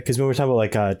 Because when we're talking about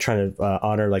like trying to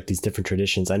honor like these different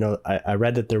traditions, I know I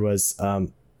read that there was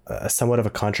somewhat of a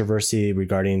controversy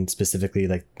regarding specifically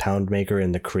like Poundmaker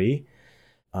and the Cree.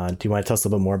 Do you want to tell us a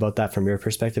little bit more about that from your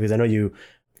perspective? Because I know you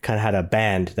kind of had a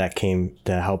band that came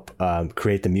to help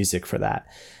create the music for that.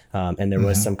 And there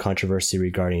was some controversy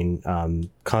regarding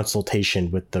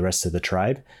consultation with the rest of the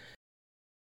tribe.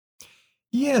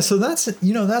 Yeah, so that's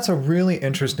a really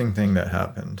interesting thing that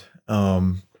happened.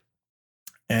 And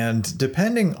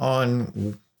depending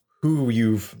on who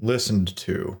you've listened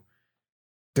to,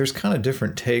 there's kind of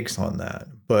different takes on that.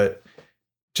 But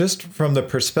just from the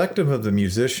perspective of the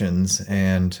musicians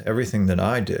and everything that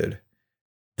I did,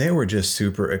 they were just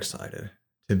super excited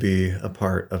to be a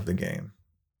part of the game.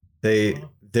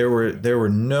 There were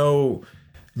no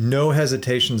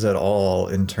hesitations at all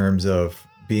in terms of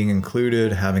being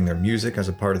included, having their music as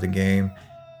a part of the game,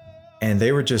 and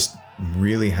they were just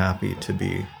really happy to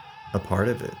be a part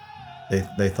of it.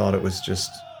 They thought it was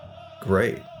just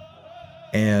great,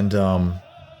 and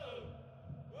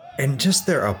just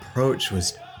their approach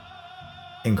was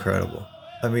incredible.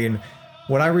 I mean,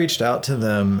 when I reached out to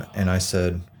them and I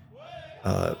said,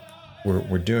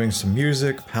 we're doing some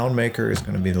music, Poundmaker is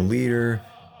going to be the leader.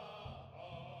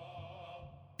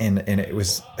 And it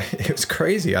was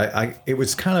crazy. It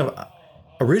was kind of,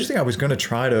 originally I was going to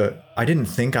try to, I didn't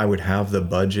think I would have the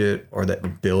budget or the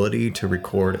ability to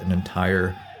record an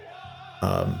entire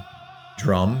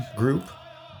drum group,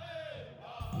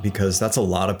 because that's a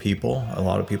lot of people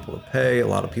to pay, a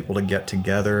lot of people to get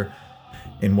together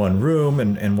in one room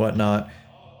and whatnot.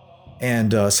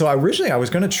 And so originally I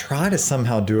was going to try to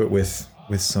somehow do it with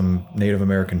some Native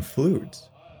American flutes.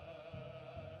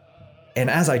 And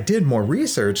as I did more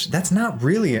research, that's not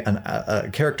really a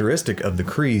characteristic of the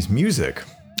Cree's music.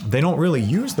 They don't really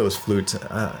use those flutes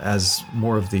as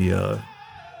more of the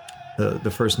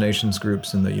First Nations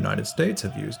groups in the United States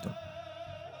have used them.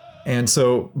 And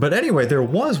so, but anyway, there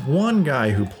was one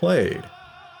guy who played.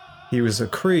 He was a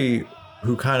Cree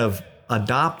who kind of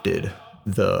adopted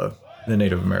the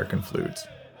Native American flutes.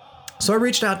 So I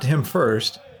reached out to him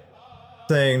first,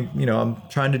 saying, I'm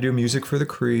trying to do music for the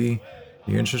Cree.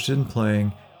 Are you interested in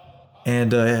playing?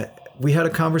 And we had a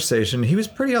conversation. He was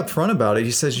pretty upfront about it.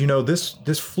 He says,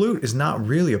 this flute is not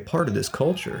really a part of this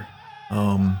culture.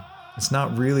 It's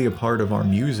not really a part of our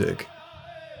music.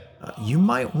 You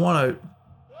might want to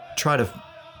try to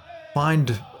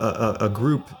find a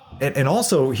group. And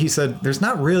also, he said, there's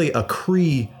not really a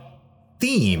Cree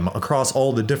theme across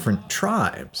all the different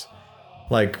tribes.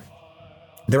 Like,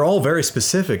 they're all very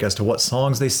specific as to what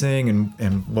songs they sing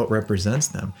and what represents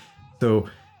them. So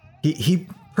he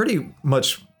pretty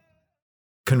much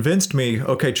convinced me,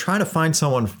 okay, try to find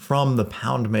someone from the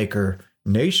Poundmaker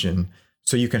Nation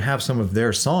so you can have some of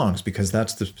their songs, because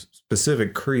that's the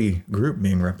specific Cree group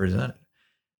being represented.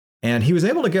 And he was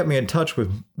able to get me in touch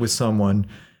with someone,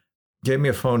 gave me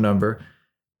a phone number,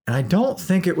 and I don't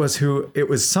think it was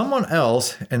someone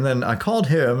else. And then I called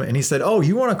him and he said, oh,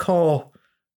 you want to call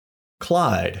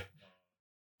Clyde?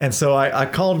 And so I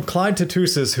called Clyde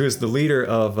Tatusis, who's the leader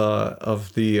of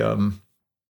the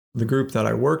group that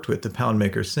I worked with, the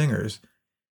Poundmaker Singers.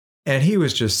 And he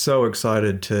was just so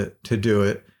excited to do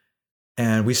it.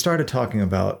 And we started talking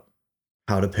about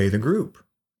how to pay the group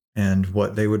and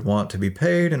what they would want to be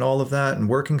paid and all of that, and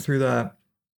working through that.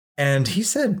 And he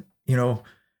said, you know,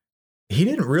 he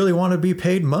didn't really want to be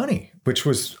paid money, which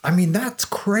was, I mean, that's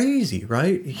crazy,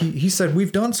 right? He said,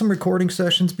 we've done some recording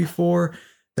sessions before,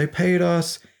 they paid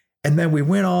us, and then we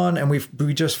went on and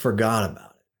we just forgot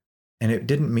about it. And it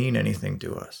didn't mean anything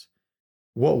to us.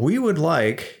 What we would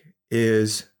like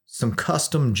is some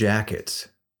custom jackets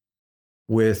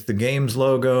with the game's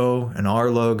logo and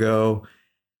our logo,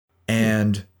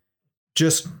 and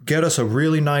just get us a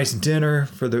really nice dinner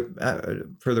for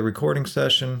the recording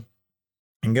session,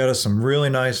 and get us some really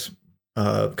nice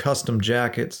custom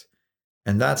jackets,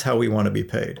 and that's how we want to be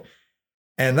paid.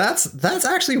 And that's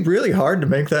actually really hard to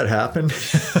make that happen.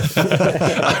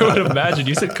 I would imagine.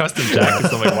 You said custom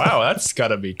jackets. I'm like, wow, that's got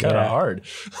to be kind of hard.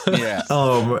 Yeah.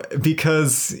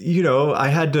 Because, you know, I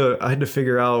had to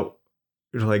figure out,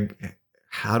 like,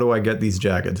 how do I get these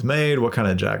jackets made? What kind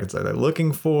of jackets are they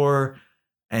looking for?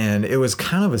 And it was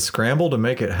kind of a scramble to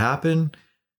make it happen,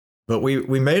 but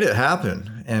we made it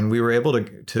happen, and we were able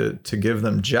to give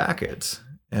them jackets,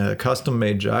 custom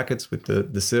made jackets with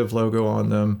the Civ logo on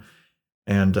them,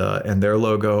 and their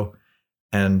logo,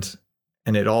 and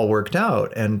it all worked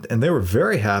out, and they were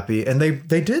very happy, and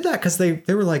they did that because they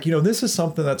were like, you know, this is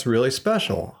something that's really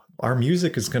special. Our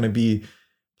music is going to be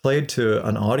played to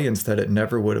an audience that it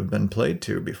never would have been played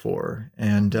to before.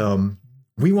 And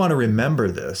we want to remember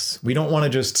this. We don't want to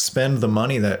just spend the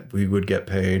money that we would get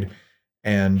paid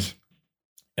and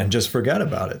just forget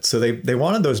about it. So they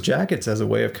wanted those jackets as a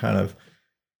way of kind of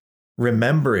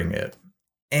remembering it.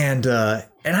 And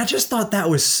I just thought that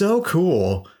was so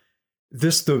cool.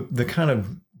 The kind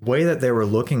of way that they were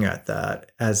looking at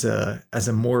that as a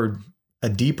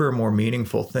deeper, more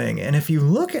meaningful thing. And if you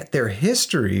look at their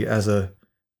history as a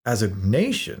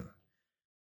nation,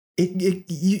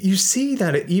 you see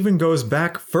that it even goes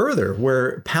back further,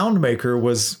 where Poundmaker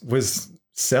was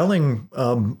selling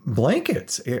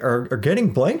blankets or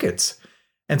getting blankets.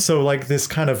 And so, like, this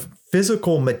kind of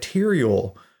physical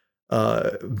material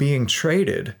being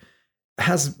traded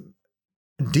has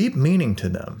deep meaning to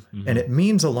them, mm-hmm. and it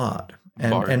means a lot.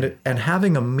 And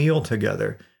having a meal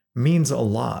together means a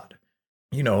lot.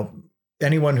 You know,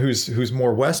 anyone who's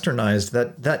more westernized,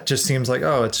 that just seems like,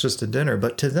 oh, it's just a dinner.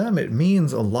 But to them, it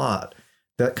means a lot,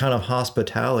 that kind of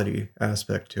hospitality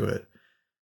aspect to it.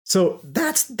 So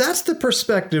that's the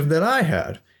perspective that I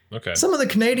had. Okay. Some of the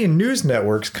Canadian news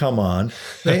networks come on,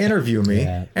 they interview me,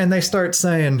 yeah. and they start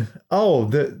saying, oh,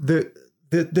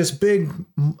 this big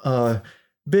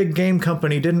game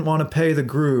company didn't want to pay the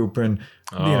group, and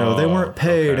they weren't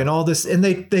paid, okay. and all this, and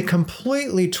they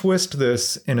completely twist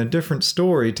this in a different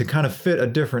story to kind of fit a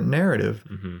different narrative,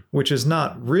 mm-hmm. which is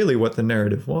not really what the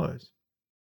narrative was.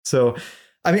 So,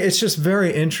 I mean, it's just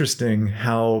very interesting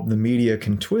how the media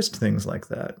can twist things like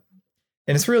that,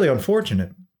 and it's really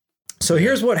unfortunate. So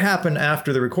here's what happened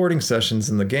after the recording sessions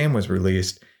and the game was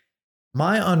released.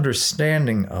 My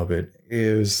understanding of it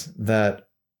is that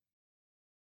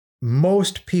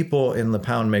most people in the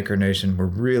Poundmaker Nation were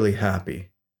really happy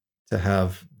to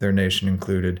have their nation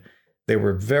included. They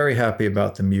were very happy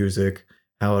about the music,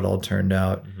 how it all turned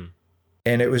out. Mm-hmm.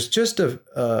 And it was just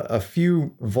a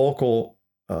few vocal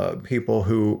people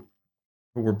who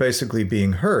were basically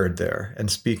being heard there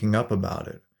and speaking up about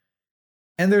it.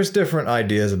 And there's different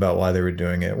ideas about why they were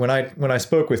doing it. When I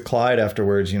spoke with Clyde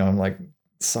afterwards, I'm like,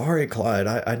 sorry, Clyde,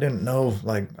 I didn't know,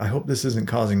 like, I hope this isn't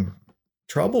causing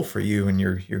trouble for you and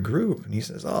your group. And he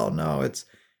says, oh no,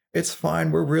 it's fine.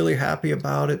 We're really happy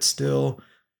about it still.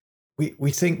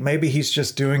 We think maybe he's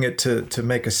just doing it to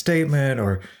make a statement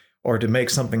or to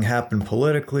make something happen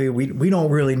politically. We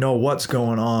don't really know what's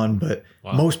going on, but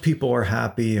wow. Most people are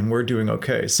happy and we're doing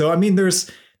okay. So I mean, there's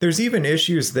even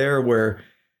issues there where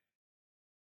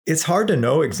it's hard to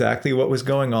know exactly what was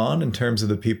going on in terms of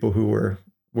the people who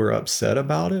were upset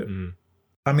about it. Mm.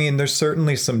 I mean, there's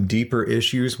certainly some deeper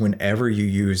issues whenever you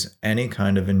use any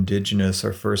kind of indigenous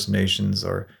or First Nations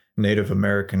or Native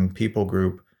American people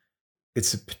group,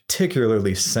 it's a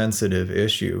particularly sensitive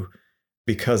issue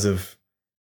because of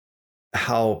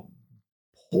how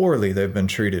poorly they've been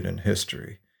treated in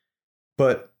history.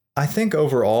 But I think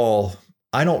overall,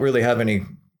 I don't really have any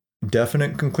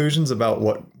definite conclusions about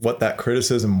what that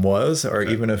criticism was, or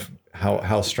even if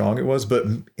how strong it was. But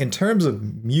in terms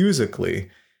of musically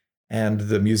and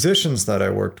the musicians that I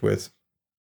worked with,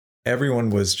 everyone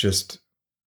was just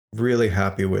really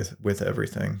happy with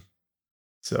everything.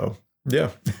 So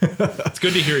yeah. It's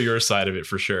good to hear your side of it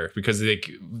for sure, because like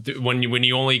when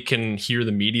you only can hear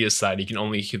the media side, you can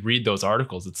only read those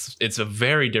articles. It's a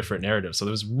very different narrative. So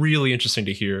it was really interesting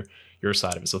to hear your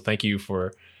side of it. So thank you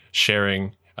for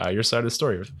sharing your side of the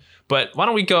story. But why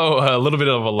don't we go a little bit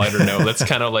of a lighter note? Let's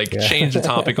kind of like change the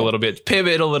topic a little bit,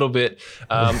 pivot a little bit.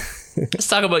 Let's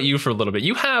talk about you for a little bit.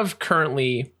 You have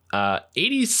currently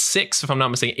 86, if I'm not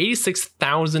mistaken,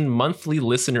 86,000 monthly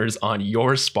listeners on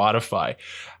your Spotify.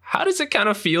 How does it kind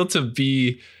of feel to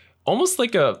be almost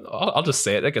like I'll just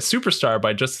say it, like a superstar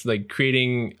by just like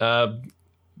creating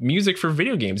music for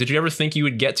video games? Did you ever think you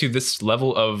would get to this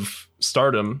level of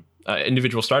stardom,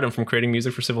 individual stardom, from creating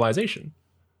music for Civilization?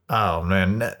 Oh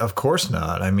man, of course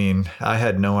not. I mean, I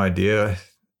had no idea.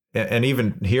 And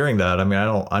even hearing that, I mean,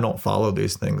 I don't follow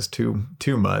these things too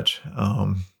much.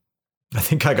 I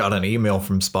think I got an email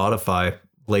from Spotify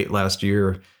late last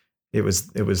year. It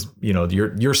was, you know,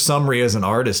 your summary as an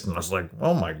artist. And I was like,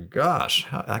 oh my gosh,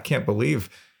 I can't believe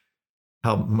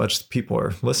how much people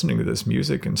are listening to this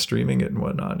music and streaming it and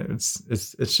whatnot.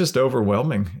 It's just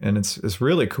overwhelming. And it's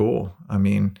really cool. I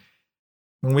mean,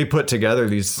 when we put together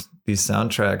these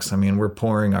soundtracks, I mean, we're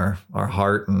pouring our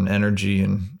heart and energy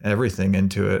and everything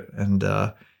into it. And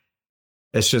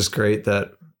it's just great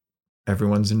that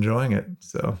everyone's enjoying it.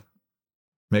 So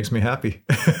makes me happy.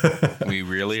 We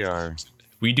really are.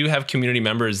 We do have community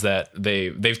members that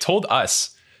they've told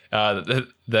us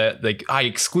that like I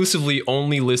exclusively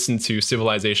only listen to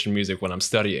Civilization music when I'm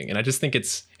studying, and I just think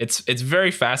it's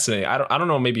very fascinating. I don't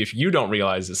know, maybe if you don't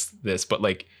realize this, but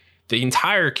like the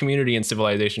entire community in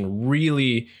Civilization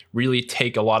really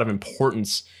take a lot of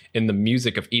importance in the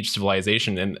music of each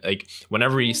civilization. And like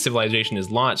whenever civilization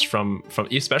is launched from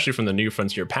especially from the New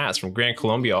Frontier Pass, from Gran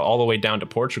Colombia all the way down to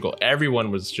Portugal, everyone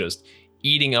was just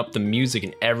eating up the music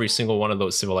in every single one of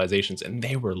those civilizations, and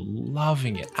they were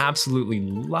loving it, absolutely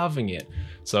loving it.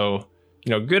 So,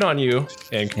 you know, good on you.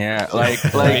 And yeah, like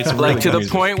to the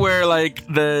point where like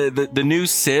the new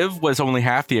Civ was only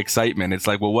half the excitement. It's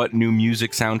like, well, what new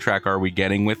music soundtrack are we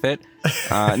getting with it?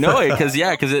 No, because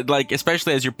it, like,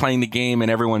 especially as you're playing the game and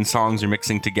everyone's songs are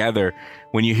mixing together,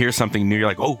 when you hear something new, you're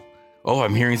like, oh,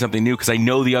 I'm hearing something new because I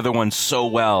know the other ones so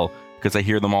well because I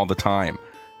hear them all the time.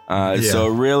 So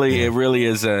it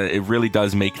really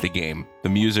does make the game. The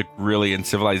music really in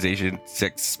Civilization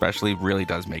 6 especially really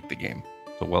does make the game.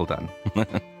 So well done.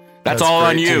 That's all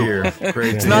on you.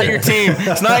 It's not your team.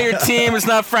 It's not your team. It's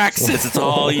not Fraxis. It's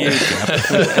all you,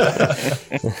 Geoff.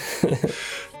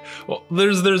 Well,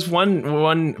 there's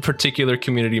one particular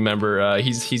community member.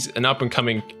 He's an up and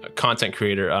coming content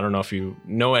creator. I don't know if you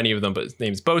know any of them, but his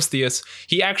name's Bostius.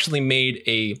 He actually made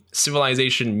a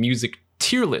Civilization music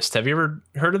tier list. Have you ever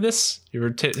heard of this? You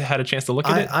ever had a chance to look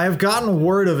at it? I have gotten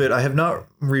word of it. I have not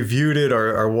reviewed it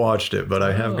or watched it, but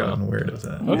I have gotten word of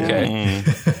that. Okay.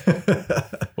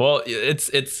 Yeah. Well,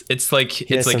 it's like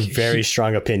he has some very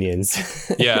strong opinions.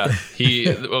 Yeah, he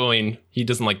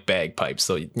doesn't like bagpipes,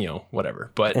 so you know,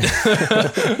 whatever. But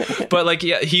but like,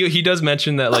 yeah, he does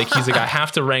mention that, like, he's like, I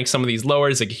have to rank some of these lower.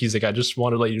 He's like I just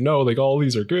want to let you know, like, all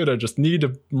these are good. I just need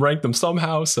to rank them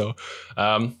somehow. So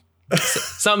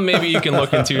something maybe you can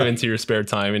look into your spare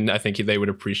time, and I think they would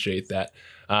appreciate that.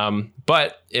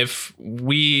 But if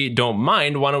we don't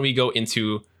mind, why don't we go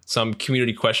into some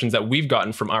community questions that we've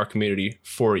gotten from our community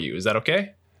for you? Is that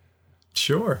okay?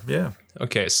 Sure, yeah.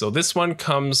 Okay, so this one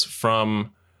comes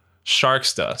from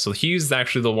Sharksta. So he's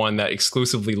actually the one that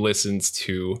exclusively listens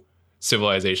to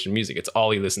Civilization music. It's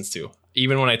all he listens to.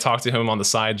 Even when I talk to him on the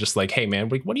side, just like, hey man,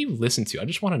 like, what do you listen to? I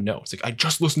just want to know. It's like, I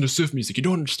just listen to Civ music. You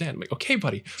don't understand. I'm like, okay,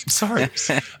 buddy, I'm sorry.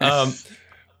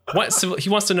 He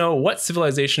wants to know, what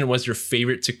civilization was your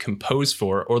favorite to compose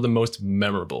for, or the most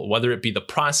memorable, whether it be the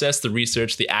process, the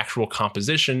research, the actual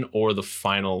composition, or the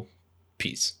final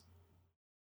piece.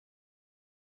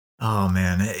 Oh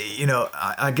man, you know,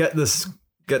 I get this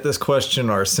question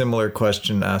or a similar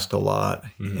question asked a lot,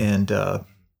 and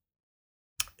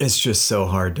it's just so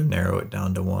hard to narrow it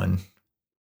down to one.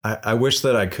 I wish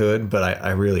that I could, but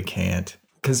I really can't,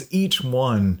 because each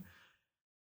one,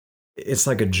 it's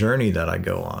like a journey that I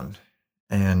go on,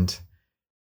 and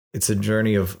it's a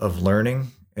journey of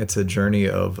learning. It's a journey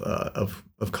of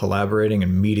of collaborating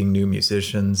and meeting new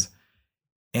musicians.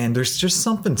 And there's just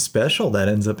something special that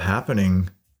ends up happening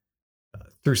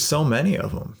through so many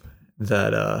of them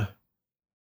that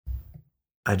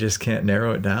I just can't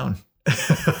narrow it down.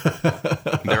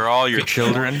 They're all your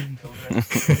children.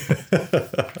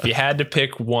 If you had to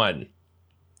pick one,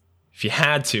 if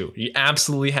you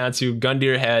absolutely had to, gun to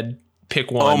your head,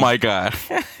 pick one. Oh my God.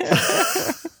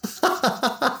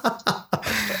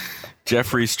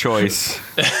 Jeffrey's choice.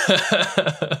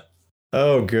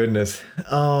 Oh goodness.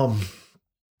 I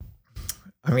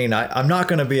mean, I'm not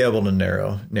going to be able to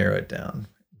narrow it down.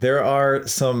 There are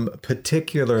some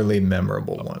particularly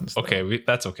memorable ones. Okay,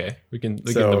 that's okay. We can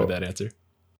live with that answer.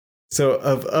 So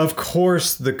of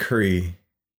course the Cree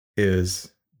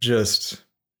is just,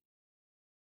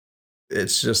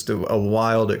 it's just a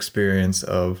wild experience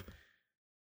of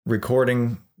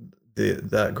recording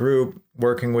that group,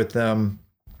 working with them,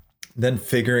 then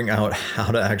figuring out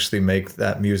how to actually make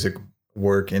that music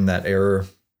work in that error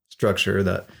structure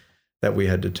that we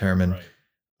had determined.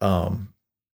 Right.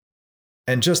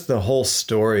 And just the whole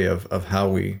story of how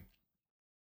we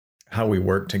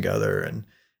worked together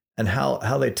and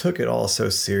how they took it all so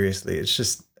seriously. It's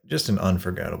just an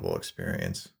unforgettable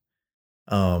experience.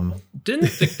 Didn't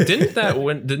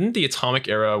the Atomic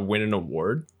Era win an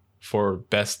award for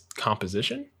best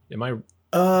composition? Am I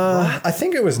I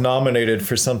think it was nominated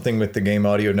for something with the Game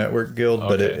Audio Network Guild,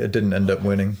 but it didn't end up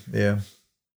winning. Yeah.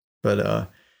 But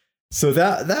so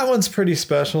that one's pretty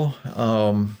special.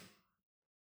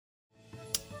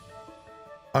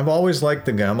 I've always liked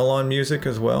the gamelan music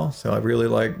as well, so I really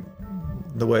like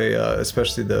the way,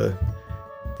 especially the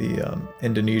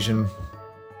Indonesian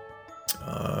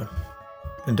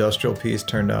industrial piece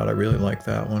turned out. I really like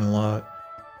that one a lot.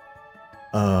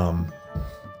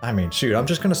 I mean, shoot, I'm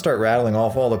just gonna start rattling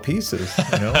off all the pieces,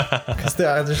 because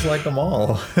I just like them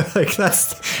all. Like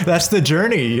that's the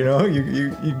journey,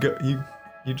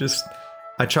 you just,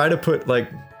 I try to put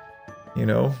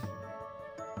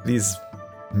these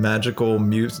magical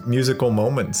musical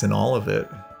moments in all of it,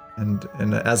 and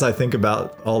as I think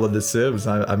about all of the civs,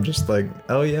 I'm just like,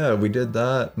 oh yeah, we did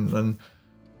that. And then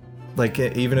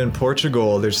even in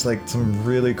Portugal, there's some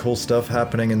really cool stuff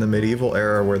happening in the medieval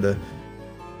era where the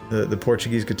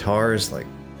Portuguese guitar is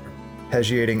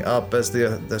arpeggiating up as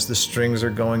the strings are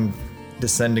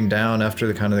descending down after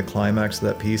the kind of the climax of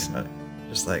that piece, and I'm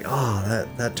just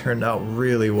that turned out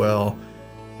really well.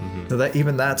 Mm-hmm. So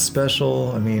that's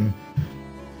special. I mean,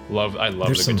 I love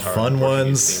there's the some fun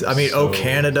ones. I mean, O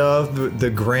Canada, the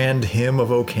grand hymn of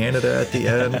O Canada at the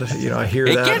end. I hear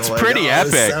it that. It gets pretty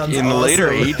epic in the later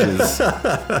ages.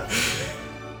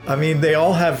 I mean, they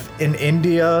all have in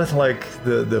India,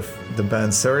 the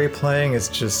Bansuri playing is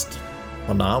just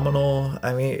phenomenal.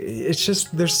 I mean, it's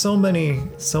just, there's so many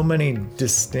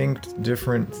distinct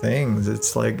different things.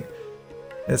 It's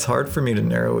hard for me to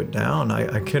narrow it down.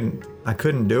 I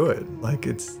couldn't do it.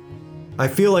 I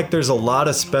feel like there's a lot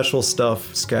of special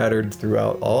stuff scattered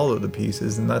throughout all of the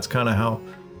pieces, and that's kind of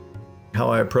how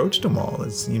I approached them all.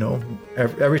 Is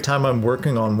every time I'm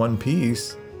working on one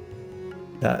piece,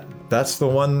 that's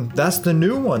the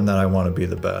new one that I want to be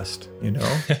the best,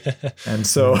 and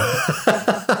so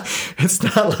it's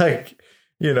not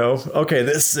okay,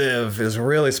 this civ is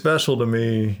really special to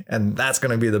me and that's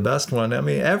going to be the best one. I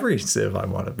mean, every civ I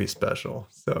want to be special.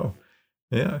 So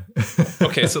yeah.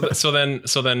 Okay, so then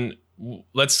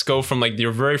let's go from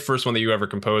your very first one that you ever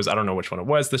composed. I don't know which one it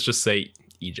was. Let's just say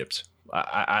Egypt.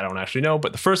 I don't actually know,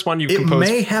 but the first one you composed, it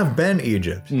may have been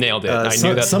Egypt. Nailed it. I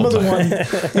knew that. Some of the one,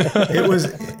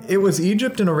 it was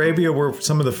Egypt and Arabia were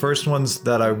some of the first ones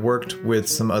that I worked with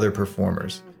some other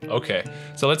performers. Okay,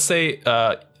 so let's say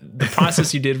the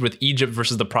process you did with Egypt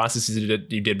versus the process you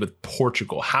did with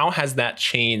Portugal. How has that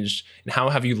changed, and how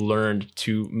have you learned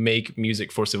to make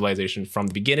music for Civilization from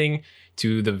the beginning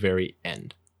to the very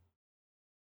end?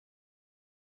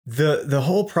 The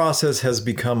whole process has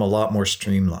become a lot more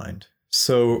streamlined.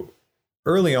 So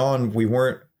early on, we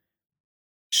weren't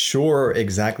sure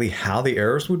exactly how the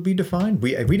eras would be defined.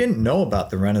 We didn't know about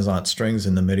the Renaissance strings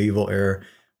in the medieval era.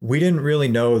 We didn't really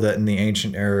know that in the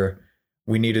ancient era,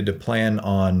 we needed to plan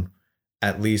on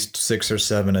at least 6 or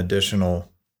 7 additional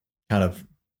kind of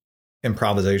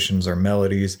improvisations or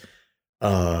melodies.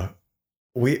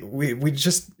 We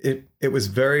just, it was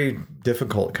very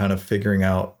difficult kind of figuring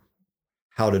out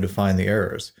how to define the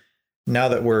eras. Now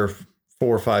that we're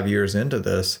 4 or 5 years into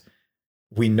this,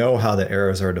 we know how the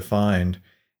eras are defined.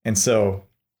 And so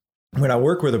when I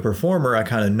work with a performer, I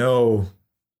kind of know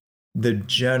the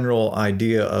general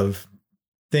idea of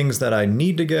things that I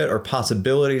need to get or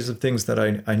possibilities of things that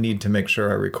I need to make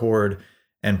sure I record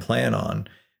and plan on.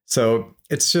 So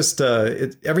it's just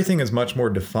everything is much more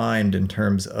defined in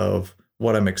terms of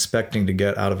what I'm expecting to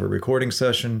get out of a recording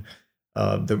session,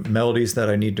 the melodies that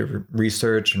I need to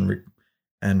research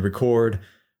and record.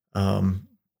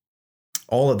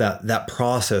 All of that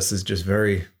process is just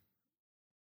very,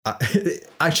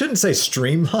 I shouldn't say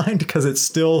streamlined, because it's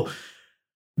still,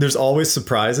 there's always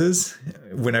surprises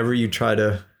whenever you try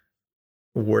to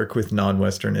work with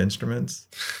non-Western instruments,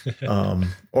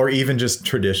 or even just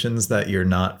traditions that you're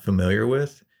not familiar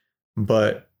with.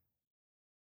 But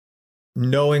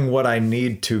knowing what I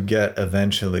need to get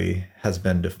eventually has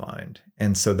been defined.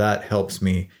 And so that helps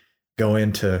me go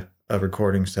into a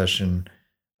recording session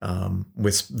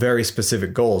with very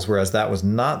specific goals, whereas that was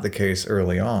not the case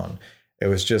early on. It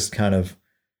was just kind of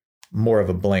more of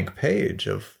a blank page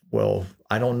of, well,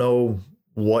 I don't know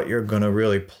what you're going to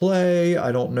really play.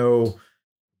 I don't know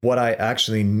what I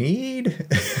actually need,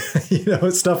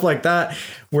 stuff like that,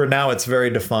 where now it's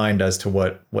very defined as to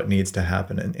what needs to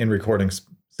happen in recording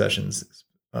sessions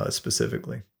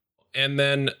specifically. And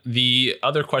then the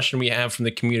other question we have from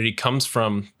the community comes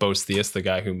from Bostius, the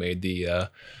guy who made the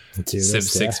Civ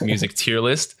 6 music tier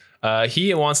list.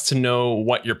 He wants to know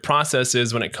what your process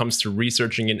is when it comes to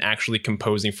researching and actually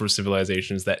composing for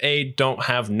civilizations that don't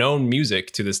have known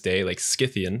music to this day, like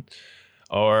Scythian,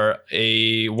 or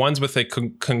ones with a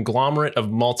conglomerate of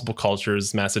multiple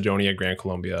cultures, Macedonia, Grand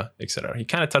Colombia, etc. He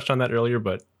kind of touched on that earlier,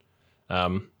 but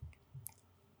when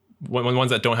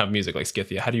ones that don't have music, like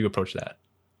Scythia, how do you approach that?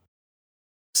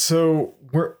 So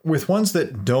with ones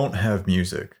that don't have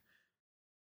music,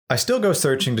 I still go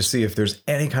searching to see if there's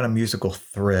any kind of musical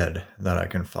thread that I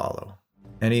can follow.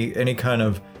 Any kind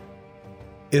of,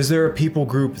 is there a people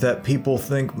group that people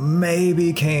think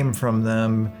maybe came from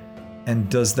them? And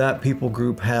does that people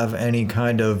group have any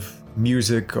kind of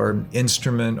music or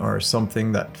instrument or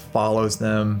something that follows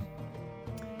them?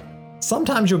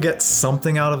 Sometimes you'll get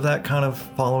something out of that kind of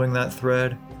following that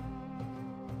thread.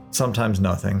 Sometimes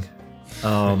nothing.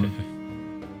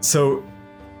 So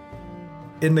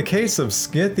in the case of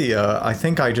Scythia, I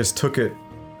think I just took it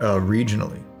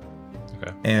regionally.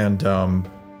 Okay. And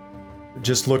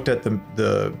just looked at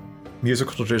the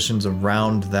musical traditions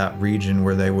around that region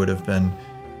where they would have been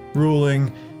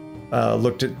ruling,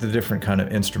 looked at the different kind of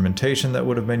instrumentation that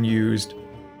would have been used.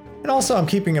 And also I'm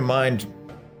keeping in mind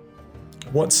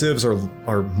what civs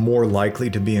are more likely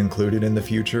to be included in the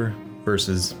future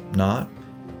versus not.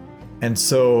 And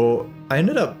so I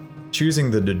ended up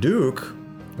choosing the duduk,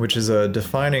 which is a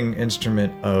defining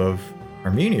instrument of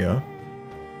Armenia.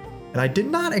 And I did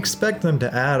not expect them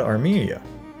to add Armenia.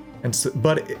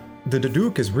 But the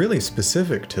duduk is really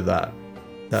specific to that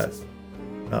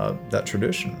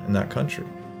tradition in that country.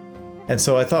 And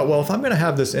so I thought, well, if I'm going to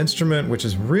have this instrument, which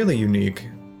is really unique,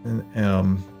 in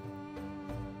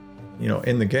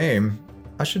the game,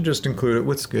 I should just include it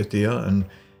with Scythia,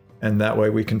 and that way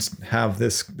we can have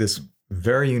this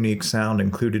very unique sound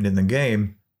included in the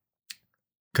game.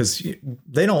 Because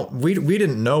we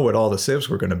didn't know what all the civs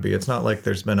were going to be. It's not like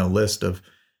there's been a list of,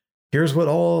 here's what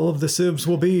all of the civs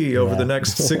will be over the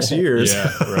next 6 years.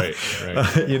 Yeah, right.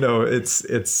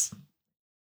 It's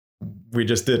we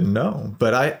just didn't know.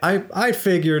 But I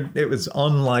figured it was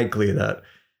unlikely that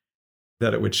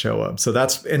it would show up. So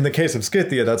that's, in the case of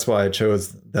Scythia, that's why I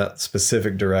chose that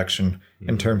specific direction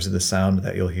in terms of the sound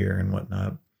that you'll hear and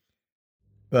whatnot.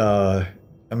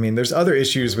 There's other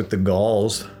issues with the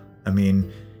Gauls.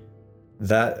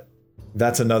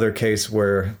 That's another case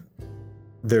where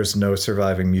there's no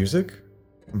surviving music,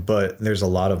 but there's a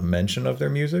lot of mention of their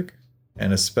music,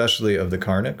 and especially of the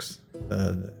Karniks,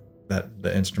 the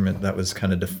instrument that was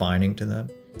kind of defining to them.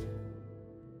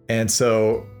 And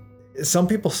so some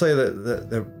people say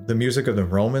that the music of the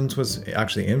Romans was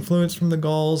actually influenced from the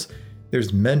Gauls.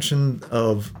 There's mention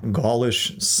of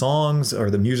Gaulish songs or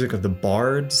the music of the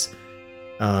bards,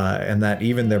 and that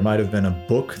even there might have been a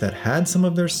book that had some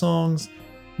of their songs,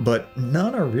 but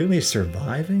none are really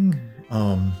surviving.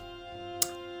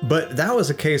 But that was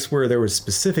a case where there was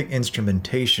specific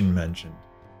instrumentation mentioned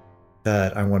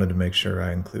that I wanted to make sure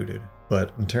I included.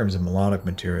 But in terms of melodic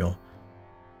material,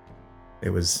 it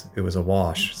was a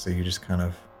wash. So you just kind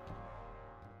of,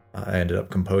 I ended up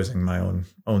composing my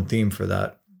own theme for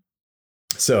that.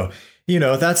 So,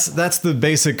 that's the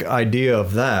basic idea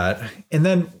of that. And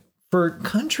then for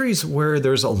countries where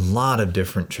there's a lot of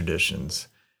different traditions,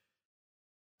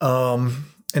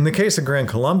 in the case of Grand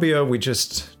Colombia, we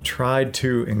just tried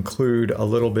to include a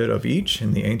little bit of each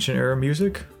in the ancient era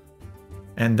music.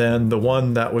 And then the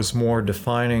one that was more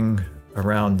defining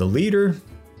around the leader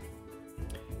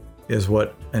is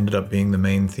what ended up being the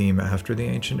main theme after the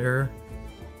ancient era.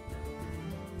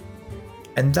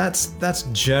 And that's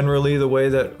generally the way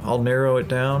that I'll narrow it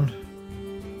down.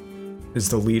 Is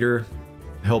the leader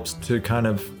helps to kind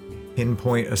of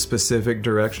pinpoint a specific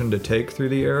direction to take through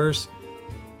the errors.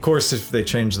 Of course, if they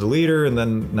change the leader and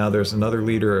then now there's another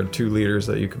leader or two leaders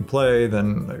that you can play,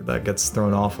 then that gets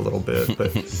thrown off a little bit.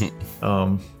 But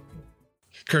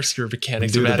curse your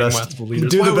mechanics of adding multiple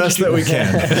leaders. Do the best that we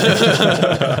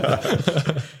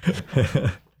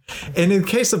can. And in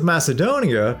case of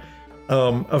Macedonia,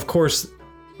 of course,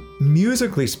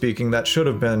 musically speaking, that should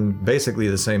have been basically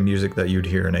the same music that you'd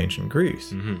hear in ancient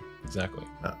Greece. Mm-hmm. Exactly.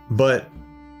 But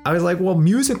I was like, well,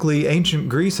 musically, ancient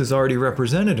Greece is already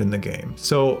represented in the game.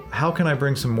 So how can I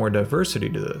bring some more diversity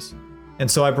to this?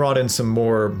 And so I brought in some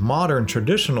more modern,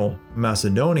 traditional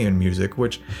Macedonian music,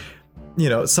 which,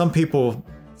 some people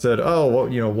said, oh,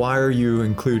 well, why are you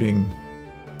including,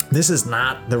 this is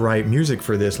not the right music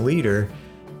for this leader,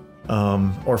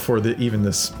 or for even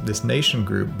this nation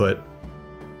group. But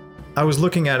I was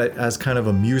looking at it as kind of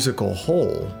a musical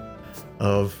whole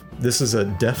of this is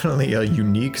definitely a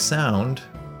unique sound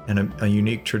and a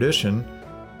unique tradition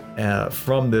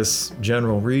from this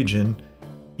general region.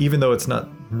 Even though it's not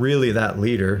really that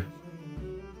leader,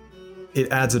 it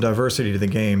adds a diversity to the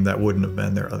game that wouldn't have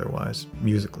been there otherwise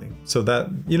musically. So that,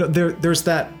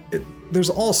 there's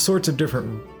all sorts of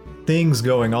different things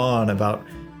going on about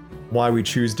why we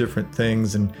choose different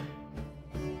things, and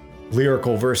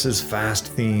lyrical versus fast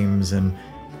themes, and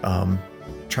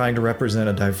trying to represent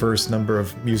a diverse number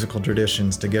of musical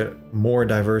traditions to get more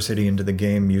diversity into the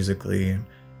game musically,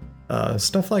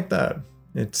 stuff like that.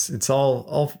 It's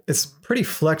all it's pretty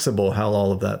flexible how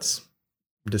all of that's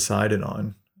decided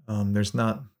on. There's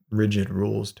not rigid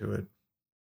rules to it.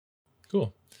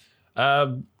 Cool.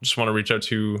 Just want to reach out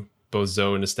to both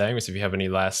Zoe and Nystagmus if you have any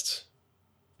last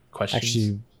questions.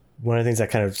 Actually, one of the things that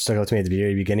kind of stuck out to me at the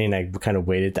very beginning, I kind of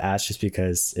waited to ask just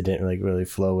because it didn't really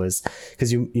flow, was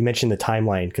because you mentioned the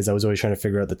timeline, because I was always trying to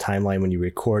figure out the timeline when you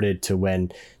recorded to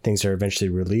when things are eventually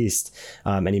released.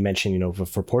 And you mentioned,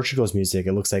 for Portugal's music,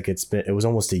 it looks like it was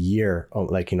almost a year,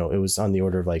 it was on the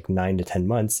order of like 9 to 10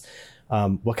 months.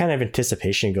 What kind of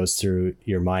anticipation goes through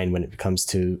your mind when it comes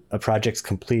to a project's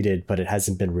completed, but it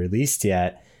hasn't been released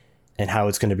yet, and how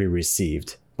it's going to be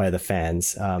received by the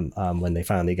fans when they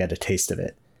finally get a taste of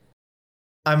it?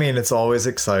 I mean, it's always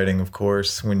exciting, of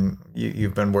course, when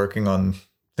you've been working on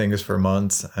things for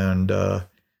months, and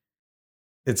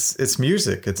it's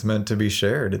music. It's meant to be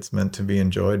shared. It's meant to be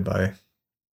enjoyed by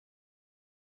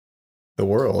the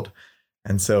world.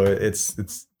 And so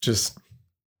it's just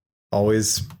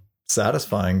always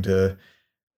satisfying to,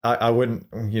 I wouldn't,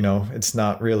 it's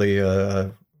not really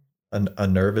a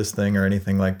nervous thing or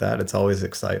anything like that. It's always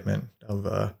excitement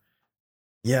of,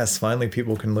 yes, finally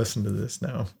people can listen to this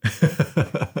now.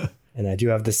 And I do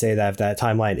have to say that if that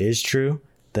timeline is true,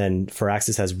 then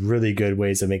Firaxis has really good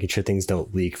ways of making sure things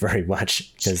don't leak very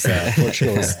much, because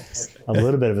Portugal is a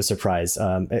little bit of a surprise.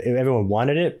 Everyone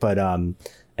wanted it, but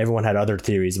everyone had other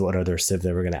theories about what other civ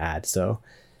they were going to add. So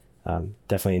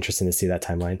definitely interesting to see that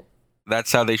timeline.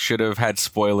 That's how they should have had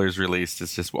spoilers released.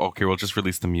 It's just, okay, we'll just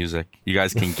release the music. You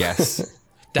guys can guess.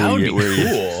 That would be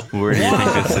cool. Where do you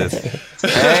think this is?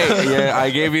 Hey, yeah, I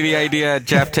gave you the idea,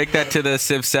 Geoff. Take that to the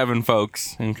Civ 7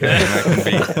 folks. Okay,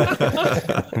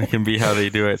 that can be how they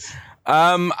do it.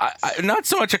 Not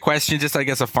so much a question, just I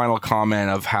guess a final comment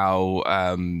of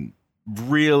how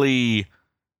really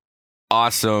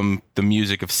awesome the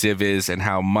music of Civ is, and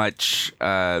how much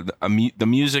the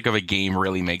music of a game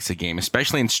really makes a game,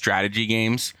 especially in strategy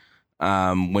games.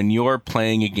 When you're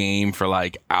playing a game for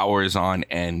like hours on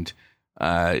end,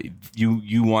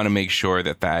 you want to make sure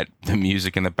that the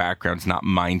music in the background's not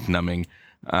mind numbing.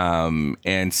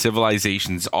 And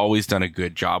Civilization's always done a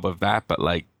good job of that, but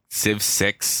like Civ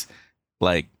 6,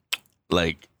 like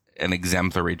an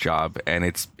exemplary job. And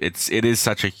it is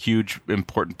such a huge,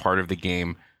 important part of the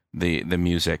game, the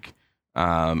music.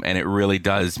 And it really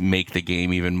does make the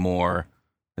game even more,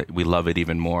 we love it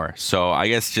even more. So I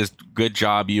guess just good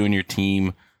job, you and your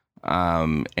team.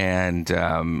 And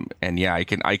yeah, I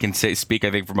can speak,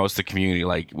 I think, for most of the community,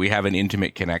 like we have an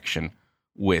intimate connection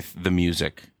with the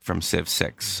music from Civ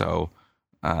 6. So,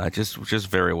 just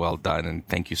very well done. And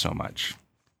thank you so much.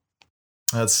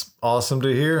 That's awesome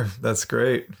to hear. That's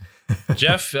great.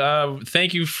 Geoff,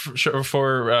 thank you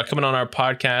for coming on our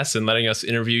podcast and letting us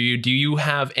interview you. Do you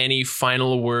have any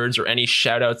final words or any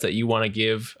shout outs that you want to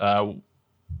give?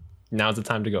 Now's the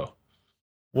time to go.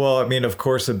 Well, I mean, of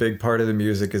course, a big part of the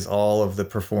music is all of the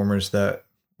performers that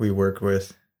we work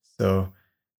with. So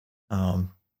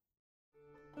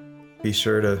be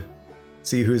sure to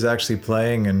see who's actually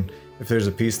playing, and if there's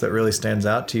a piece that really stands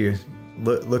out to you,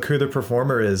 look who the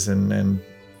performer is and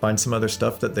find some other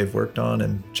stuff that they've worked on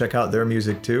and check out their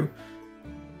music too.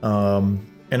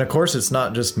 And of course, it's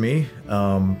not just me.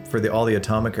 For all the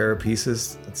Atomic Era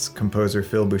pieces, it's composer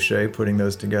Phil Boucher putting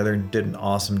those together and did an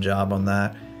awesome job on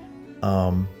that.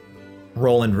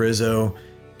 Roland Rizzo,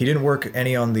 he didn't work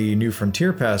any on the New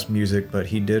Frontier Pass music, but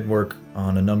he did work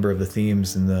on a number of the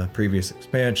themes in the previous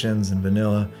expansions and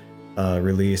vanilla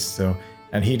release. So,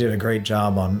 and he did a great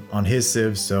job on his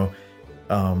civs. So,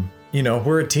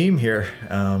 we're a team here,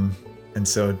 and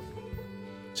so.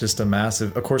 Just a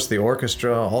massive, of course, the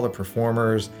orchestra, all the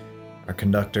performers, our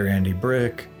conductor, Andy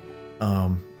Brick.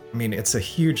 It's a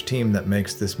huge team that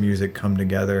makes this music come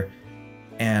together.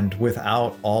 And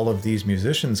without all of these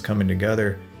musicians coming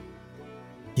together,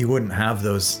 you wouldn't have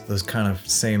those kind of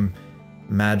same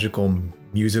magical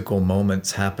musical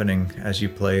moments happening as you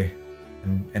play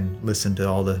and listen to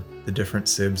all the different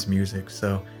civs music.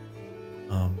 So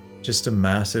just a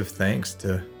massive thanks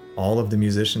to all of the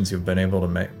musicians who've been able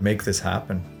to make this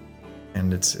happen,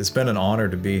 and it's been an honor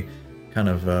to be kind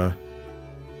of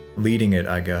leading it,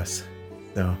 I guess.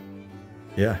 So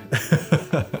yeah.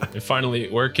 And finally,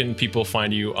 where can people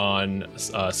find you on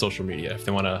social media if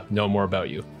they want to know more about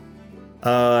you?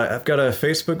 I've got a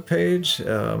Facebook page,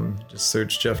 just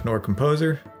search Geoff Knorr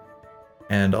Composer,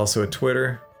 and also a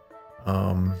Twitter,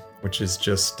 which is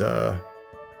just I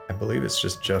believe it's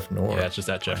just Geoff Knorr. Yeah, it's just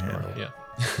that Geoff Knorr. Yeah.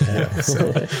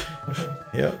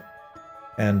 Yeah.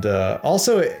 And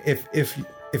also,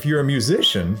 if you're a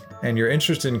musician and you're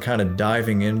interested in kind of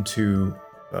diving into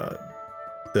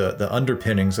the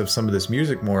underpinnings of some of this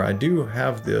music more, I do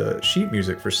have the sheet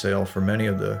music for sale for many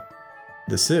of the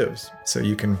civs. So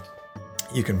you can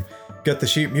get the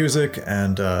sheet music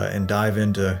and dive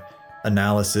into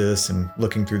analysis and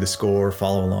looking through the score,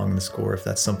 follow along in the score if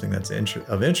that's something that's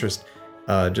of interest.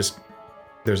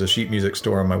 There's a sheet music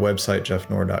store on my website,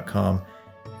 geoffknorr.com.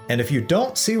 And if you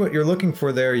don't see what you're looking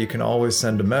for there, you can always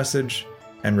send a message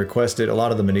and request it. A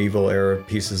lot of the medieval era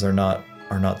pieces are not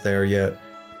there yet.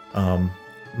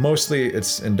 Mostly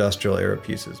it's industrial era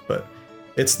pieces, but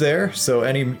it's there. So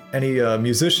any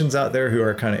musicians out there who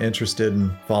are kind of interested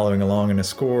in following along in a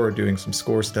score or doing some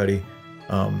score study,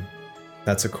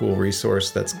 that's a cool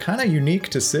resource that's kind of unique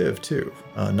to Civ too.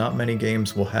 Not many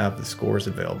games will have the scores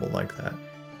available like that.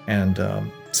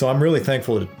 And so I'm really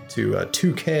thankful to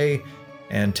 2K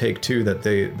and Take-Two that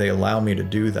they allow me to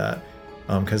do that,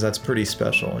 because that's pretty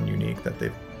special and unique that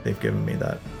they've given me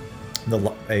that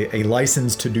a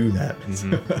license to do that.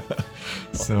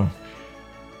 Mm-hmm. So,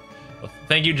 well,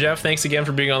 thank you, Geoff. Thanks again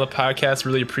for being on the podcast.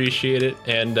 Really appreciate it,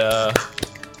 and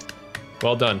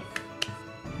well done.